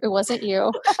 It wasn't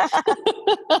you.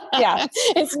 Yeah.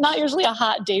 It's not usually a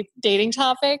hot dating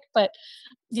topic, but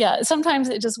yeah, sometimes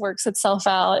it just works itself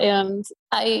out. And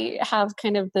I have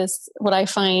kind of this, what I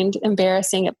find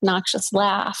embarrassing, obnoxious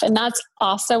laugh. And that's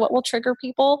also what will trigger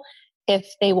people if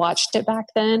they watched it back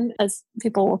then, as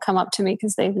people will come up to me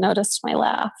because they've noticed my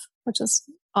laugh, which is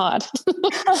odd.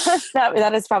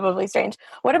 That is probably strange.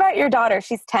 What about your daughter?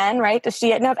 She's 10, right? Does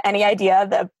she have any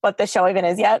idea what the show even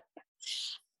is yet?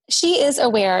 She is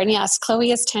aware. And yes,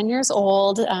 Chloe is 10 years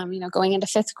old, going into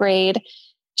 5th grade.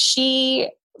 She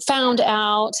found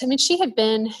out, she had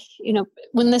been,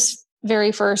 when this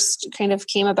very first kind of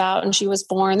came about and she was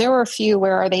born, there were a few,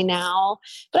 where are they now?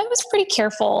 But I was pretty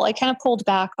careful. I kind of pulled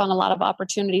back on a lot of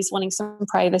opportunities, wanting some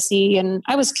privacy, and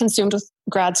I was consumed with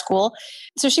grad school.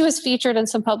 So she was featured in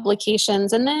some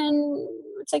publications, and then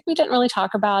it's we didn't really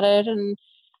talk about it.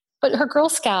 But her Girl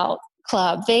Scout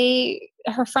club,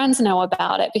 her friends know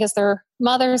about it because their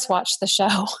mothers watch the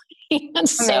show. And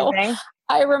so amazing.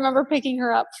 I remember picking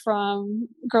her up from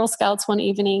Girl Scouts one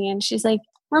evening, and she's like,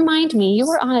 remind me, you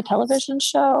were on a television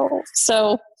show.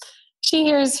 So she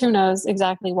hears who knows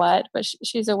exactly what, but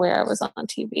she's aware I was on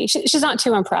TV. She's not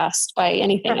too impressed by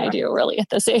anything I do really at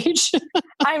this age.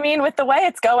 With the way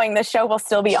it's going, the show will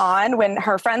still be on when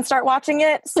her friends start watching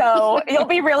it. So it'll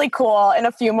be really cool in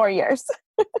a few more years.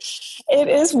 It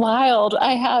is wild.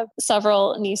 I have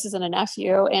several nieces and a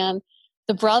nephew, and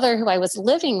the brother who I was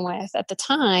living with at the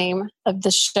time of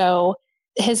the show,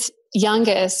 his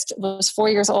youngest was 4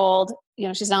 years old.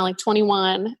 She's now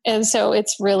 21. And so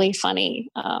it's really funny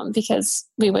because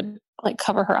we would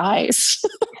cover her eyes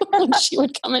when she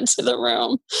would come into the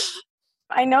room.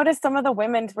 I noticed some of the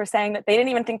women were saying that they didn't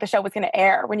even think the show was going to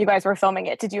air when you guys were filming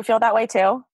it. Did you feel that way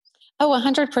too? Oh,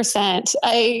 100%.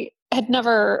 I had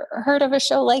never heard of a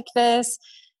show like this.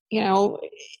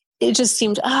 It just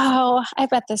seemed, I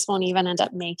bet this won't even end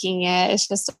up making it. It's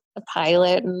just a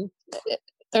pilot and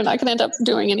they're not going to end up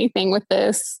doing anything with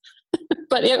this.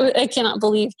 But I cannot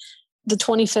believe the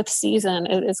 25th season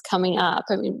is coming up.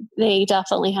 They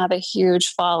definitely have a huge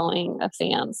following of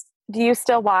fans. Do you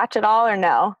still watch at all or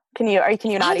no? Can you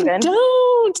not even? I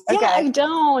don't. Okay. Yeah, I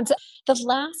don't. The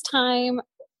last time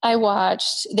I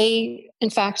watched, they in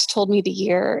fact told me the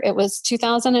year. It was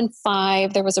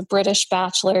 2005. There was a British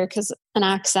Bachelor because an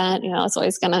accent, it's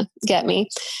always going to get me.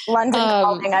 London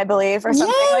Calling, I believe, or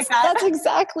something like that. That's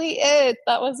exactly it.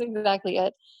 That was exactly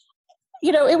it.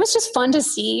 It was just fun to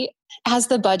see. As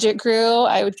the budget grew,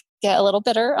 I would get a little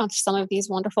bitter on some of these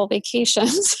wonderful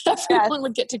vacations everyone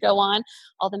would get to go on.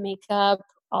 All the makeup,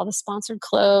 all the sponsored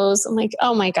clothes. I'm like,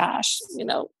 oh my gosh,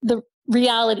 the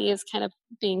reality is kind of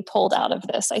being pulled out of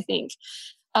this, I think.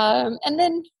 And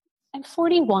then I'm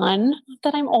 41, not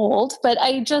that I'm old, but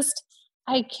I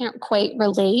can't quite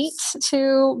relate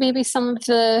to maybe some of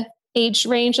the age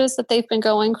ranges that they've been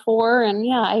going for. And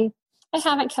yeah, I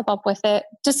haven't kept up with it.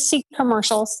 Just see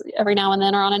commercials every now and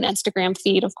then, or on an Instagram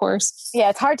feed, of course. Yeah,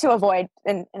 it's hard to avoid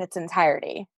in its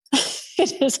entirety.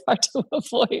 It is hard to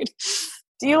avoid.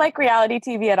 Do you like reality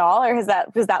TV at all, or was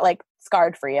that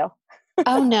scarred for you?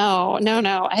 Oh, no.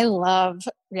 I love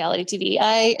reality TV.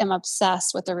 I am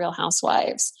obsessed with The Real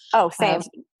Housewives. Oh, same. Of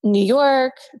New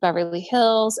York, Beverly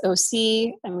Hills,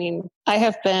 OC. I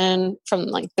have been from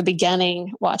the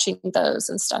beginning watching those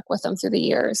and stuck with them through the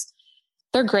years.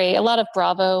 They're great. A lot of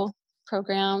Bravo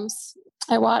programs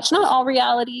I watch. Not all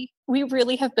reality we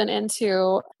really have been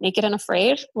into Naked and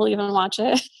Afraid. We'll even watch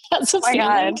it at some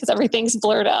family because everything's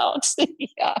blurred out.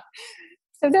 Yeah.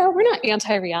 So no, we're not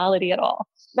anti-reality at all.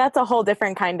 That's a whole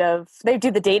different kind of, they do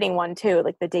the dating one too,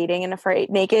 like the dating and afraid,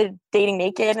 dating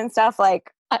naked and stuff. Like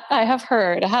I have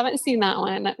heard, I haven't seen that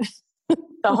one.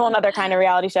 The whole nother kind of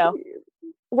reality show.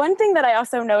 One thing that I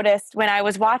also noticed when I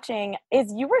was watching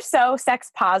is you were so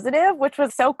sex positive, which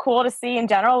was so cool to see in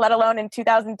general, let alone in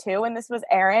 2002 when this was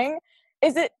airing.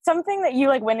 Is it something that you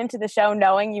like went into the show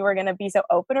knowing you were going to be so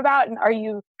open about? And are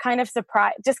you kind of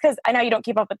surprised? Just because I know you don't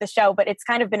keep up with the show, but it's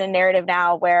kind of been a narrative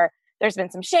now where there's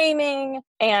been some shaming,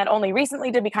 and only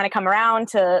recently did we kind of come around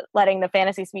to letting the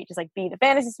fantasy suite just like be the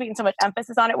fantasy suite and so much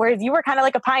emphasis on it. Whereas you were kind of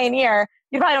like a pioneer.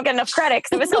 You probably don't get enough credit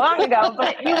because it was so long ago,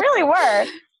 but you really were.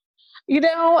 You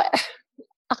know,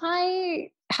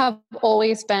 I have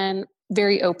always been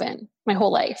very open my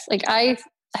whole life. Like I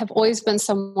have always been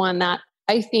someone that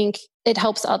I think it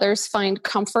helps others find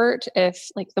comfort if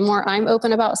like the more I'm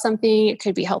open about something, it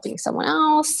could be helping someone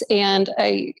else. And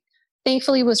I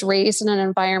thankfully was raised in an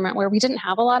environment where we didn't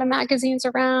have a lot of magazines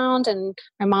around, and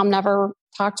my mom never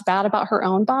talked bad about her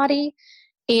own body.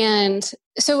 And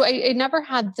so I never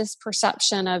had this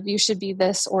perception of you should be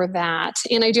this or that.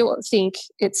 And I do think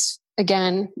it's,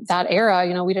 again, that era,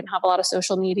 you know, we didn't have a lot of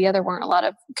social media. There weren't a lot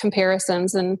of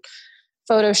comparisons and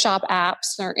Photoshop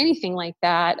apps or anything like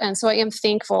that. And so I am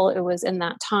thankful it was in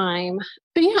that time.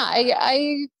 But yeah,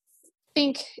 I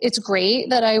think it's great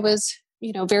that I was,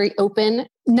 you know, very open,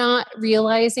 not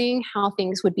realizing how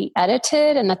things would be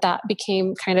edited, and that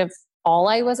became kind of all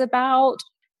I was about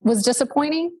was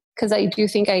disappointing, because I do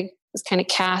think I was kind of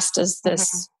cast as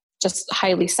this just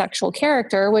highly sexual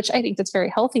character, which I think that's very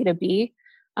healthy to be.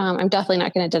 I'm definitely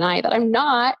not going to deny that I'm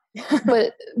not,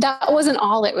 but that wasn't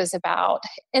all it was about.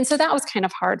 And so that was kind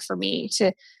of hard for me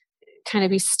to kind of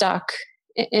be stuck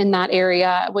in that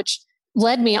area, which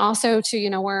led me also to, you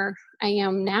know, where I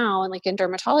am now and like in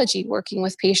dermatology working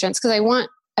with patients, because I want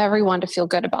everyone to feel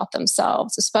good about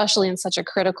themselves, especially in such a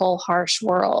critical, harsh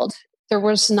world. There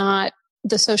was not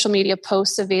the social media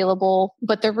posts available,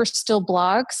 but there were still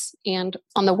blogs, and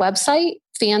on the website,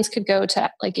 fans could go to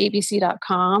like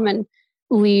abc.com and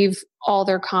leave all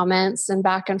their comments and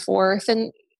back and forth.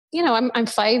 And, you know, I'm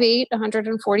 5'8",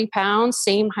 140 pounds,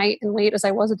 same height and weight as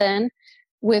I was then,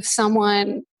 with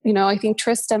someone, you know, I think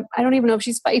Tristan, I don't even know if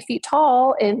she's 5 feet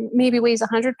tall and maybe weighs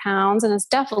 100 pounds and has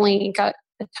definitely got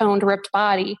a toned, ripped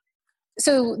body.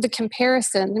 So the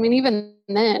comparison, I mean, even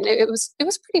then it was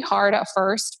pretty hard at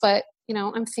first, but, you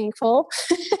know, I'm thankful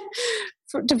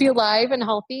to be alive and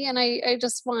healthy. And I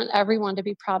just want everyone to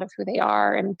be proud of who they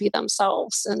are and be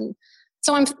themselves. And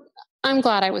so I'm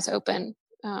glad I was open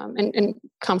and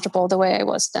comfortable the way I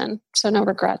was then. So no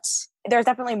regrets. There's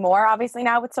definitely more, obviously,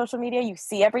 now with social media. You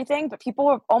see everything, but people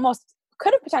were almost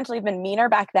could have potentially been meaner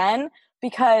back then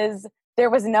because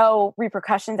there was no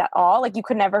repercussions at all. Like you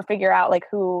could never figure out like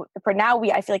who. Now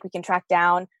I feel like we can track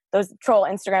down those troll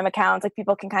Instagram accounts. Like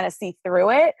people can kind of see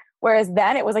through it. Whereas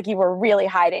then it was like you were really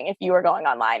hiding if you were going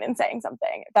online and saying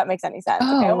something, if that makes any sense.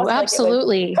 Oh,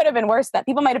 absolutely. Like it could have been worse then.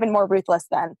 People might have been more ruthless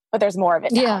then, but there's more of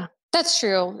it now. Yeah, that's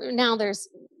true. Now there's,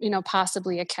 you know,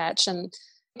 possibly a catch, and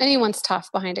anyone's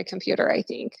tough behind a computer, I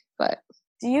think. But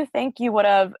do you think you would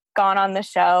have gone on the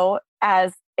show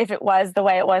as if it was the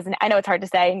way it was? And I know it's hard to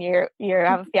say and you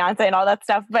have a fiance and all that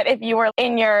stuff, but if you were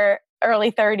in your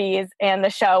early 30s and the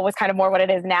show was kind of more what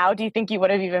it is now, do you think you would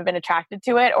have even been attracted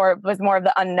to it, or was more of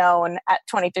the unknown at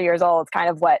 23 years old kind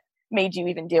of what made you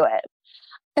even do it?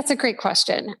 That's a great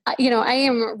question. You know, I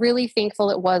am really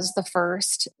thankful it was the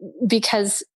first,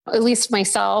 because at least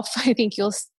myself, I think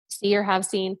you'll see or have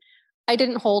seen, I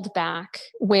didn't hold back,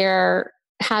 where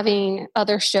having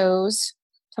other shows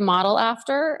to model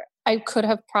after, I could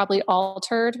have probably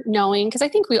altered, knowing, because I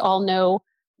think we all know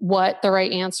what the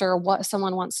right answer, what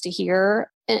someone wants to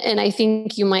hear. And I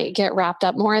think you might get wrapped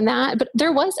up more in that. But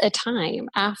there was a time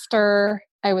after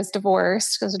I was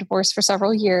divorced, because I was divorced for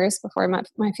several years before I met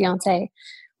my fiance,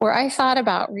 where I thought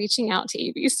about reaching out to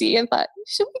ABC and thought,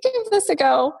 should we give this a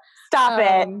go? Stop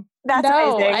it. That's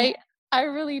amazing. I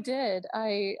really did.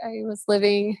 I was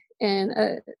living in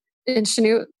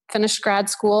Chanute, finished grad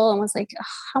school, and was like,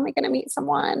 how am I going to meet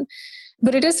someone?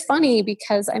 But it is funny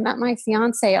because I met my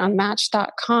fiance on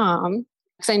Match.com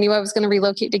because I knew I was going to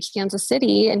relocate to Kansas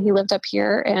City, and he lived up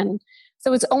here. And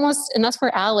so it's almost, and that's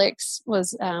where Alex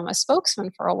was a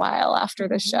spokesman for a while after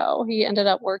the show. He ended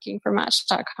up working for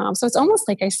Match.com. So it's almost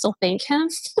like I still thank him.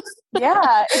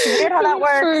 Yeah, it's weird how that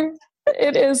works.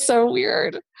 It is so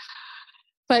weird.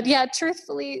 But yeah,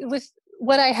 truthfully, with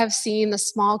what I have seen, the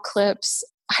small clips,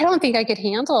 I don't think I could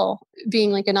handle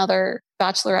being like another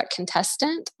Bachelorette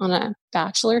contestant on a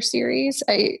Bachelor series.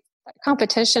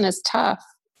 Competition is tough.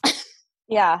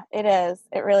 Yeah, it is.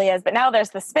 It really is. But now there's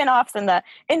the spin-offs and the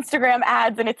Instagram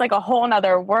ads, and it's like a whole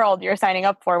nother world you're signing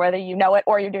up for, whether you know it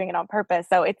or you're doing it on purpose.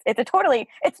 So it's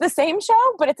the same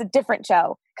show, but it's a different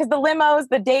show, because the limos,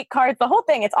 the date cards, the whole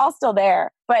thing, it's all still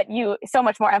there, but so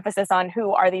much more emphasis on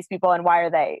who are these people and why are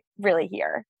they really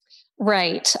here.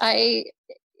 Right. I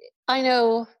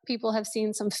know people have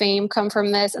seen some fame come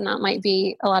from this, and that might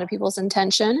be a lot of people's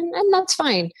intention, and that's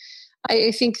fine.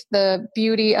 I think the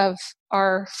beauty of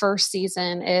our first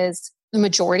season is the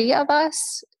majority of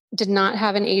us did not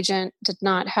have an agent, did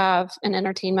not have an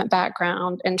entertainment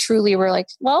background, and truly were like,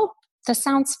 well, this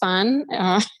sounds fun.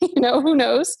 Who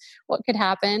knows what could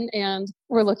happen, and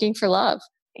we're looking for love.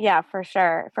 Yeah, for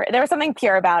sure. There was something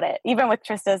pure about it. Even with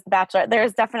Trista's The Bachelor,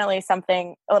 there's definitely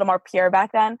something a little more pure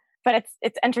back then. But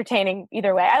it's entertaining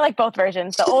either way. I like both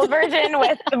versions. The old version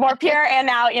with the more pure, and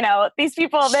now, these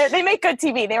people, they make good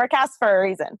TV. They were cast for a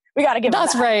reason. We got to give them that.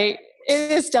 That's right.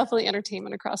 It is definitely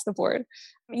entertainment across the board.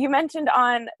 You mentioned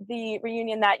on the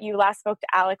reunion that you last spoke to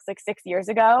Alex like 6 years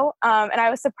ago. And I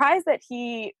was surprised that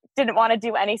he didn't want to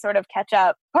do any sort of catch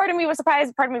up. Part of me was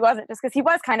surprised, part of me wasn't, just because he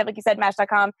was kind of, like you said,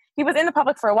 Match.com. He was in the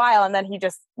public for a while, and then he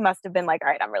just must have been like,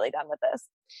 all right, I'm really done with this.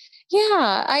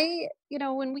 Yeah.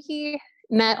 When we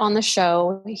met on the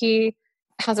show, he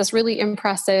has this really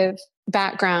impressive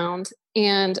background,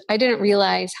 and I didn't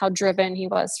realize how driven he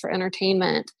was for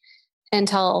entertainment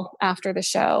until after the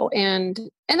show. And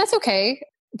that's okay,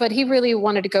 but he really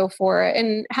wanted to go for it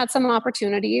and had some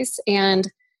opportunities,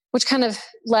 and which kind of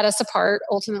led us apart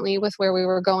ultimately with where we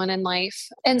were going in life.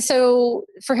 And so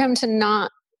for him to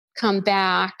not come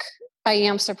back, I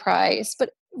am surprised.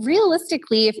 But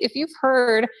realistically, if you've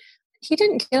heard, he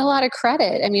didn't get a lot of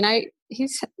credit. I mean,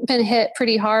 he's been hit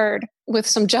pretty hard with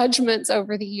some judgments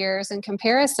over the years and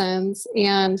comparisons,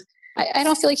 and I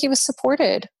don't feel like he was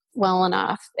supported well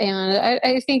enough. And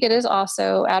I think it is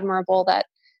also admirable that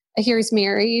I hear he's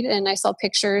married, and I saw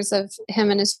pictures of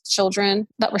him and his children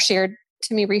that were shared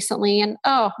to me recently, and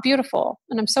beautiful.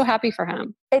 And I'm so happy for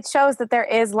him. It shows that there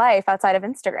is life outside of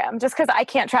Instagram. Just because I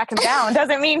can't track him down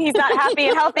doesn't mean he's not happy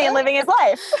and healthy and living his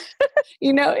life.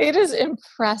 It is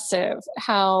impressive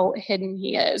how hidden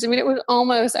he is. I mean, it was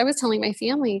almost, I was telling my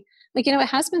family, like, it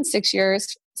has been 6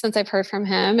 years since I've heard from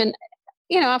him. And,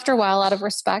 after a while, out of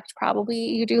respect, probably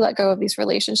you do let go of these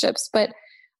relationships. But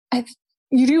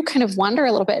you do kind of wonder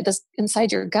a little bit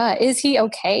inside your gut, is he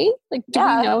okay? Like, do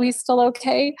we know he's still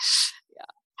okay? Yeah.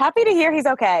 Happy to hear he's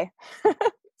okay.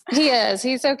 He is.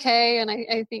 He's okay. And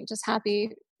I think just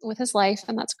happy with his life.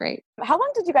 And that's great. How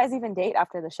long did you guys even date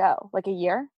after the show? Like a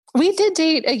year? We did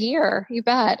date a year. You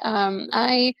bet.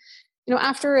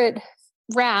 After it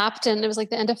wrapped, and it was like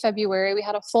the end of February, we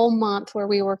had a full month where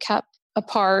we were kept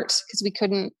apart because we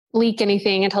couldn't leak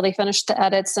anything until they finished the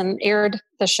edits and aired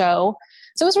the show.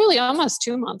 So it was really almost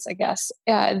 2 months, I guess.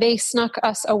 They snuck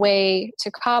us away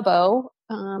to Cabo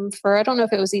for, I don't know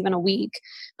if it was even a week,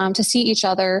 to see each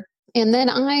other. And then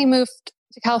I moved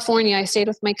to California. I stayed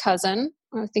with my cousin.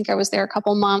 I think I was there a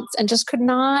couple months, and just could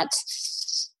not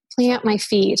plant my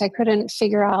feet. I couldn't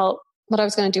figure out what I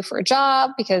was going to do for a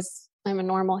job, because I'm a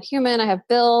normal human. I have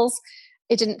bills.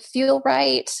 It didn't feel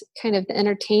right. Kind of the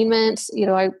entertainment,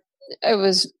 I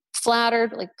was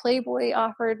flattered, like Playboy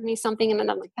offered me something, and then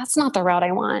I'm like, that's not the route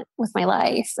I want with my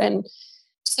life. And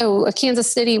so a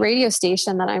Kansas City radio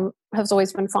station that I have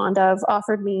always been fond of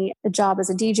offered me a job as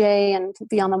a DJ and to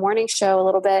be on the morning show a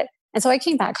little bit. And so I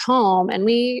came back home, and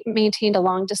we maintained a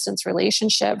long distance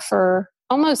relationship for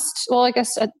almost, I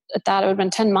guess at that it would have been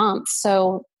 10 months.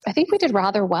 So I think we did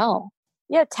rather well.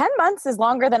 Yeah, 10 months is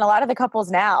longer than a lot of the couples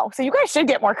now. So you guys should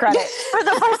get more credit for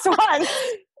the first one.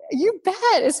 You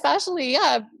bet. Especially,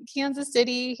 Kansas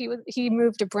City. He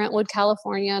moved to Brentwood,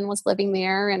 California, and was living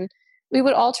there. And we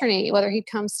would alternate whether he'd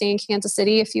come stay in Kansas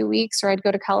City a few weeks, or I'd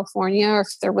go to California, or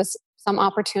if there was some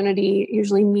opportunity,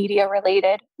 usually media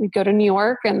related, we'd go to New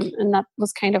York, and that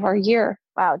was kind of our year.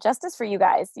 Wow, justice for you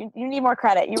guys. You need more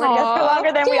credit. You were together for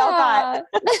longer than we all thought.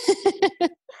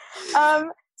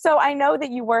 So I know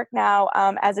that you work now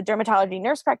as a dermatology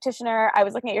nurse practitioner. I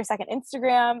was looking at your second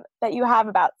Instagram that you have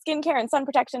about skincare and sun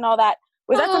protection and all that.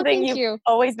 Was that something you've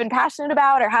always been passionate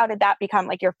about, or how did that become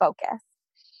like your focus?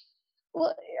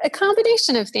 Well, a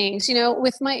combination of things,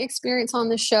 with my experience on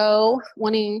the show,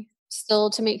 wanting still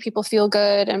to make people feel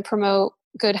good and promote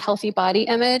good, healthy body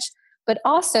image. But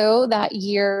also that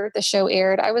year the show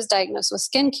aired, I was diagnosed with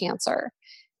skin cancer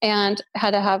and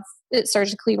had to have it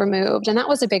surgically removed. And that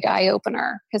was a big eye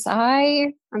opener, because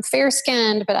I'm fair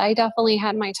skinned, but I definitely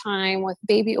had my time with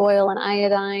baby oil and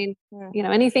iodine,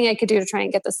 anything I could do to try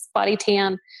and get this body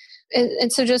tan.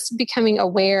 and so just becoming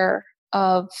aware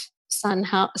of sun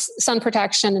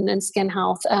protection and then skin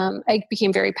health, I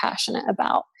became very passionate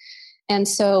about. And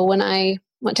so when I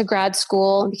went to grad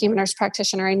school and became a nurse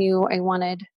practitioner, I knew I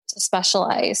wanted to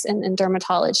specialize in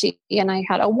dermatology. And I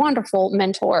had a wonderful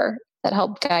mentor that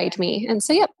helped guide me. And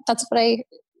so, that's what I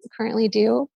currently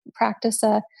do. Practice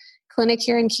a clinic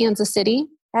here in Kansas City.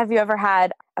 Have you ever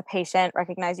had a patient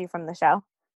recognize you from the show?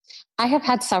 I have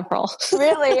had several.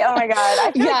 Really? Oh my God.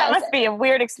 I feel like that must be a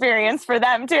weird experience for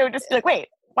them too. Just be like, wait,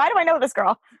 why do I know this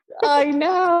girl? I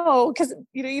know. Because,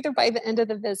 either by the end of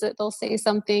the visit, they'll say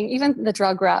something. Even the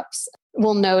drug reps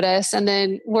will notice, and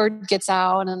then word gets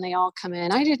out and they all come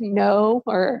in. I didn't know,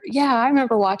 or I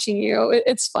remember watching you.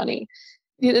 It's funny.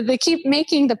 They keep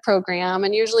making the program,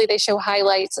 and usually they show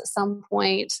highlights at some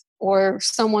point, or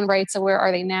someone writes, where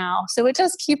are they now? So it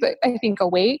does keep it, I think,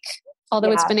 awake,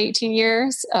 although it's been 18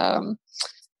 years.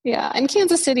 And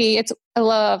Kansas City, I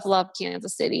love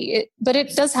Kansas City, but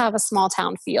it does have a small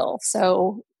town feel.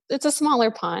 So it's a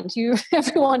smaller pond.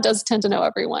 Everyone does tend to know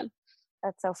everyone.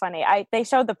 That's so funny. They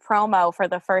showed the promo for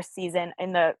the first season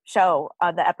in the show,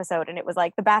 the episode, and it was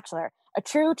like The Bachelor, a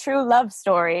true love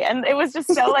story. And it was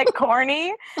just so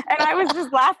corny. And I was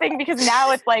just laughing because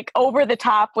now it's over the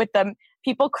top with the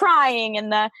people crying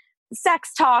and the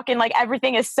sex talk, and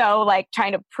everything is so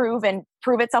trying to prove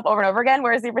itself over and over again.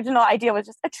 Whereas the original idea was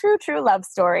just a true love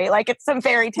story. It's some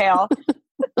fairy tale.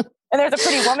 And there's a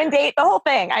pretty woman date, the whole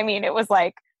thing. I mean, it was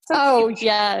so cute.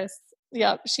 Yes.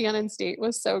 Yep. Shannon's date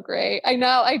was so great. I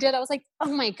know. I did. I was like,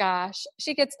 oh my gosh,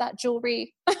 she gets that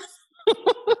jewelry.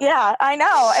 Yeah, I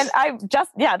know. And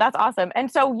that's awesome.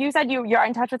 And so you said you're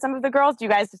in touch with some of the girls. Do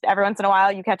you guys just every once in a while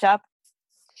you catch up?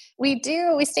 We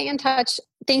do. We stay in touch,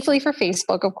 thankfully, for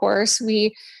Facebook, of course.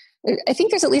 I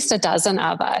think there's at least a dozen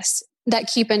of us that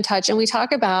keep in touch, and we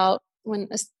talk about when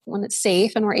it's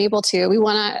safe and we're able to. We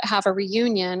want to have a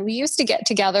reunion. We used to get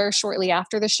together shortly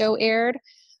after the show aired,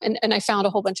 and I found a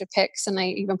whole bunch of pics, and I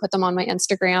even put them on my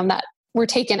Instagram that were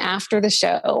taken after the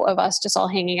show of us just all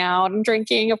hanging out and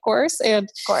drinking, of course. And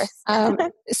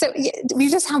so we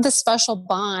just have this special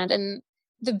bond. And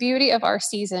the beauty of our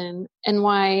season, and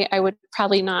why I would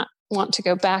probably not want to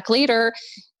go back later,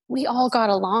 we all got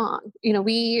along.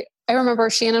 I remember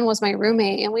Shannon was my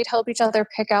roommate, and we'd help each other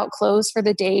pick out clothes for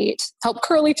the date, help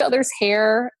curl each other's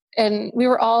hair. And we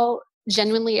were all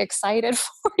genuinely excited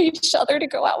for each other to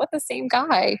go out with the same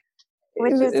guy.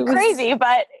 Which is crazy,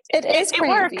 but it is crazy.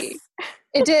 Works.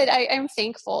 It did. I'm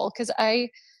thankful because I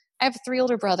have 3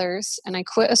 older brothers, and I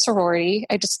quit a sorority.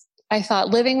 I thought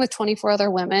living with 24 other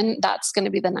women, that's going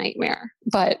to be the nightmare.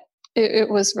 But it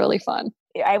was really fun.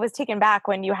 I was taken back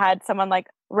when you had someone like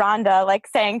Rhonda,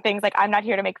 saying things like, I'm not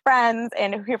here to make friends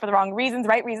and here for the wrong reasons,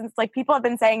 right reasons. People have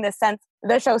been saying this since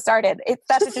the show started.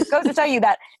 That just goes to show you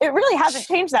that it really hasn't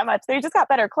changed that much. They just got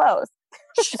better clothes.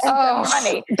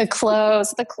 Money. The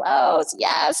clothes.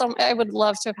 Yes. I would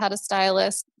love to have had a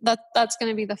stylist. That's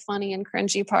going to be the funny and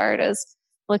cringy part, is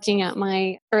looking at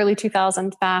my early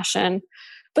 2000s fashion.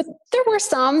 But there were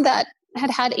some that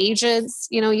had agents,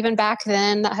 even back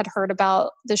then, that had heard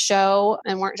about the show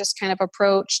and weren't just kind of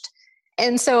approached.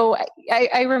 And so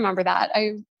I remember that.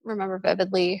 I remember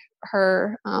vividly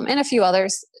her and a few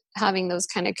others having those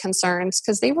kind of concerns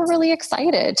because they were really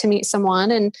excited to meet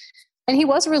someone. And he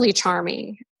was really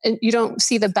charming. And you don't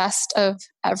see the best of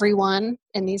everyone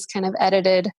in these kind of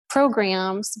edited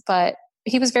programs, but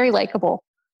he was very likable.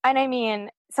 And I mean,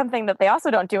 something that they also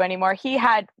don't do anymore. He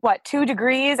had 2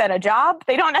 degrees and a job.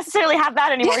 They don't necessarily have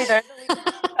that anymore either.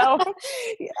 So.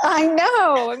 I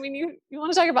know. I mean, you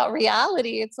want to talk about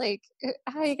reality. It's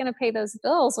how are you going to pay those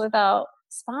bills without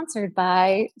sponsored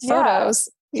by photos?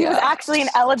 He was actually an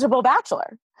eligible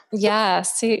bachelor.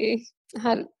 Yes. He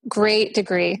had a great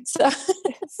degree.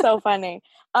 So funny.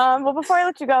 Well, before I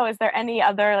let you go, is there any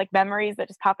other memories that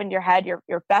just pop into your head?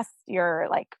 Your best, your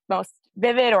most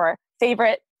vivid or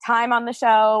favorite time on the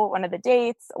show, one of the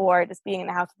dates, or just being in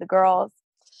the house with the girls?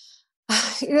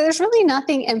 There's really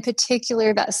nothing in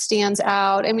particular that stands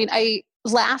out. I mean, I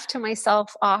laugh to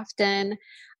myself often.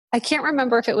 I can't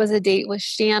remember if it was a date with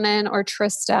Shannon or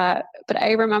Trista, but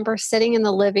I remember sitting in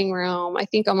the living room. I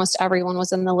think almost everyone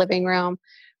was in the living room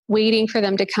waiting for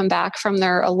them to come back from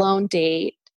their alone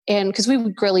date. And because we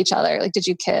would grill each other, did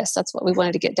you kiss? That's what we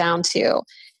wanted to get down to.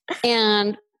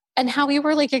 And how we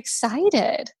were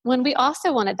excited when we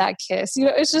also wanted that kiss.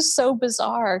 It's just so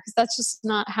bizarre because that's just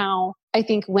not how I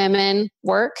think women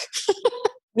work.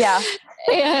 Yeah.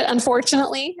 And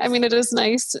unfortunately, I mean, it is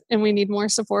nice and we need more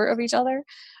support of each other.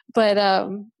 But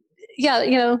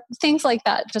things like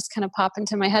that just kind of pop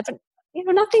into my head. But,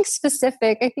 nothing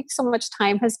specific. I think so much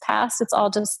time has passed. It's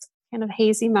all just kind of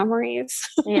hazy memories.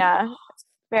 Yeah,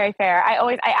 very fair.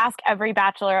 I ask every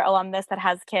Bachelor alumnus that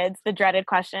has kids the dreaded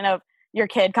question of your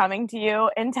kid coming to you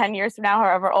in 10 years from now,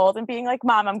 however old, and being like,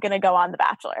 Mom, I'm going to go on The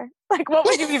Bachelor. Like, what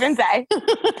would you even say?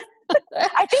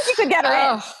 I think you could get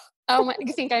her in. Oh,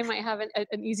 you think I might have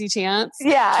an easy chance?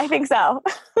 Yeah, I think so.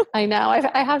 I know.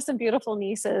 I have some beautiful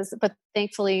nieces, but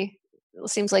thankfully it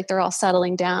seems like they're all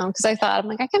settling down, because I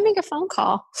can make a phone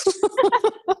call.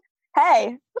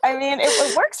 Hey, I mean,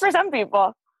 it works for some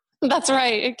people. That's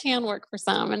right. It can work for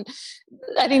some. And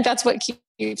I think that's what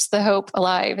keeps the hope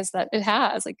alive, is that it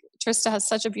has. Like, Trista has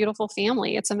such a beautiful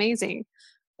family. It's amazing.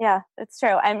 Yeah, it's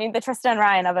true. I mean, the Trista and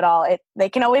Ryan of it all, they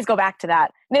can always go back to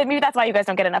that. Maybe that's why you guys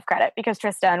don't get enough credit, because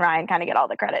Trista and Ryan kind of get all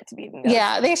the credit to be.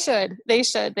 Yeah, they should.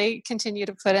 They continue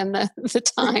to put in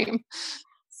the time.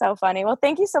 So funny. Well,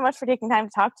 thank you so much for taking time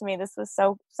to talk to me. This was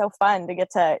so fun to get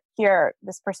to hear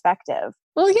this perspective.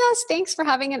 Well, yes, thanks for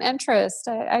having an interest.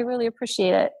 I really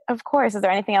appreciate it. Of course. Is there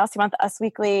anything else you want the Us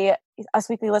Weekly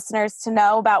listeners to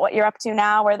know about what you're up to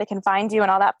now, where they can find you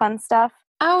and all that fun stuff?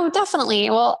 Oh,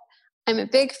 definitely. Well, I'm a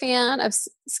big fan of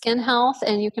skin health,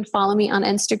 and you can follow me on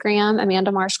Instagram,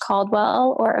 Amanda Marsh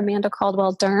Caldwell, or Amanda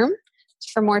Caldwell Derm,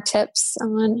 for more tips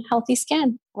on healthy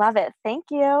skin. Love it. Thank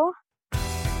you.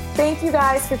 Thank you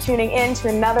guys for tuning in to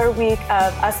another week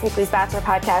of Us Weekly's Bachelor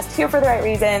podcast, Here for the Right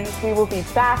Reasons. We will be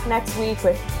back next week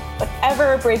with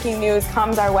whatever breaking news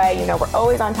comes our way. You know, we're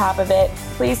always on top of it.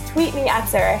 Please tweet me at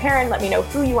Sarah Heron. Let me know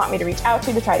who you want me to reach out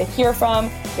to try to hear from.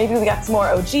 Maybe we got some more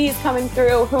OGs coming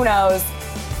through. Who knows?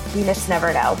 We just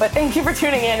never know. But thank you for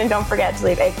tuning in, and don't forget to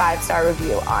leave a 5-star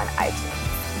review on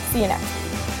iTunes. See you next week.